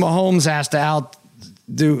 Basically, Mahomes has to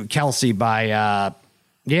outdo Kelsey by.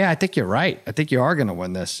 Yeah, I think you're right. I think you are going to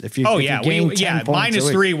win this. If you gain 10 points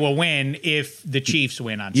 -3 will win if the Chiefs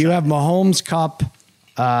win on. You Sunday. have Mahomes, Kupp.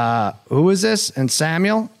 Who is this? And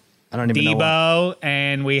Samuel. I don't even know. Debo,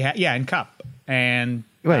 and we have and Kupp and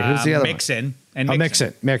wait, who's the other Mixon one? and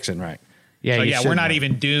Mixon, right? Yeah, so we're not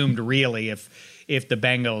even doomed really if the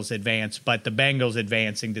Bengals advance, but the Bengals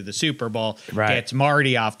advancing to the Super Bowl gets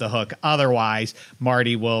Marty off the hook. Otherwise,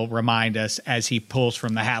 Marty will remind us as he pulls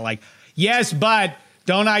from the hat, like, yes, but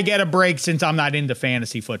don't I get a break since I'm not into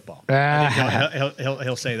fantasy football?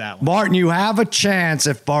 He'll say that one. Martin, you have a chance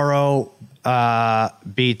if Burrow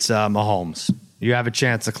beats Mahomes. You have a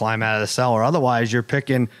chance to climb out of the cellar. Otherwise, you're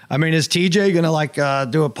picking. I mean, is TJ going to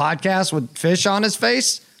do a podcast with fish on his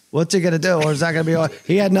face? What's he going to do? Or is that going to be?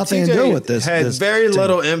 He had nothing to do with this. Had very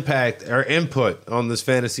little impact or input on this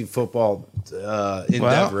fantasy football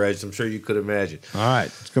endeavor, as I'm sure you could imagine. All right,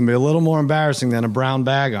 it's going to be a little more embarrassing than a brown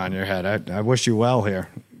bag on your head. I wish you well here.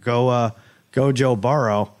 Go Joe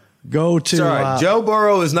Burrow. Go to. Sorry, Joe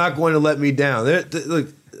Burrow is not going to let me down. Look,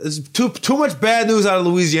 there's too much bad news out of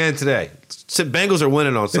Louisiana today. Bengals are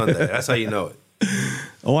winning on Sunday. That's how you know it.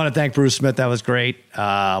 I want to thank Bruce Smith. That was great.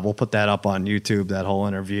 We'll put that up on YouTube, that whole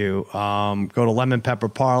interview. Go to Lemon Pepper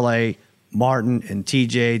Parlay. Martin and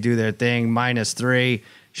TJ do their thing. -3.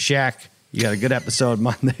 Shaq, you got a good episode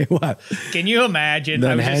Monday. What? Can you imagine?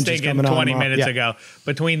 I was just thinking 20 minutes ago,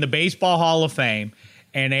 between the Baseball Hall of Fame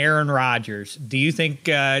and Aaron Rodgers, do you think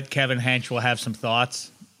Kevin Hench will have some thoughts?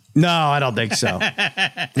 No, I don't think so.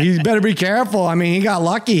 He better be careful. I mean, he got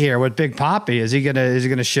lucky here with Big Papi. Is he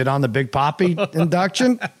gonna shit on the Big Papi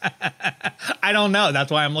induction? I don't know.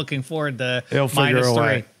 That's why I'm looking forward to He'll figure a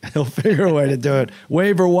way. He'll figure a way to do it.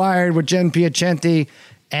 Waiver Wired with Jen Piacenti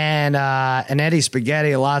and Eddie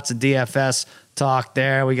Spaghetti. Lots of DFS talk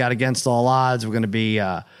there. We got Against All Odds. We're going to be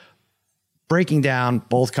breaking down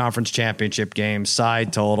both conference championship games,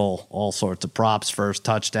 side total, all sorts of props, first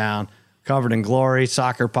touchdown. Covered in Glory,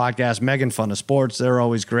 soccer podcast, Megan Fun of Sports. They're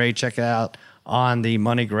always great. Check it out on the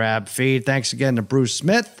Money Grab feed. Thanks again to Bruce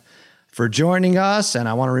Smith for joining us. And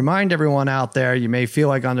I want to remind everyone out there, you may feel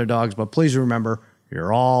like underdogs, but please remember,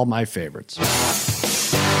 you're all my favorites.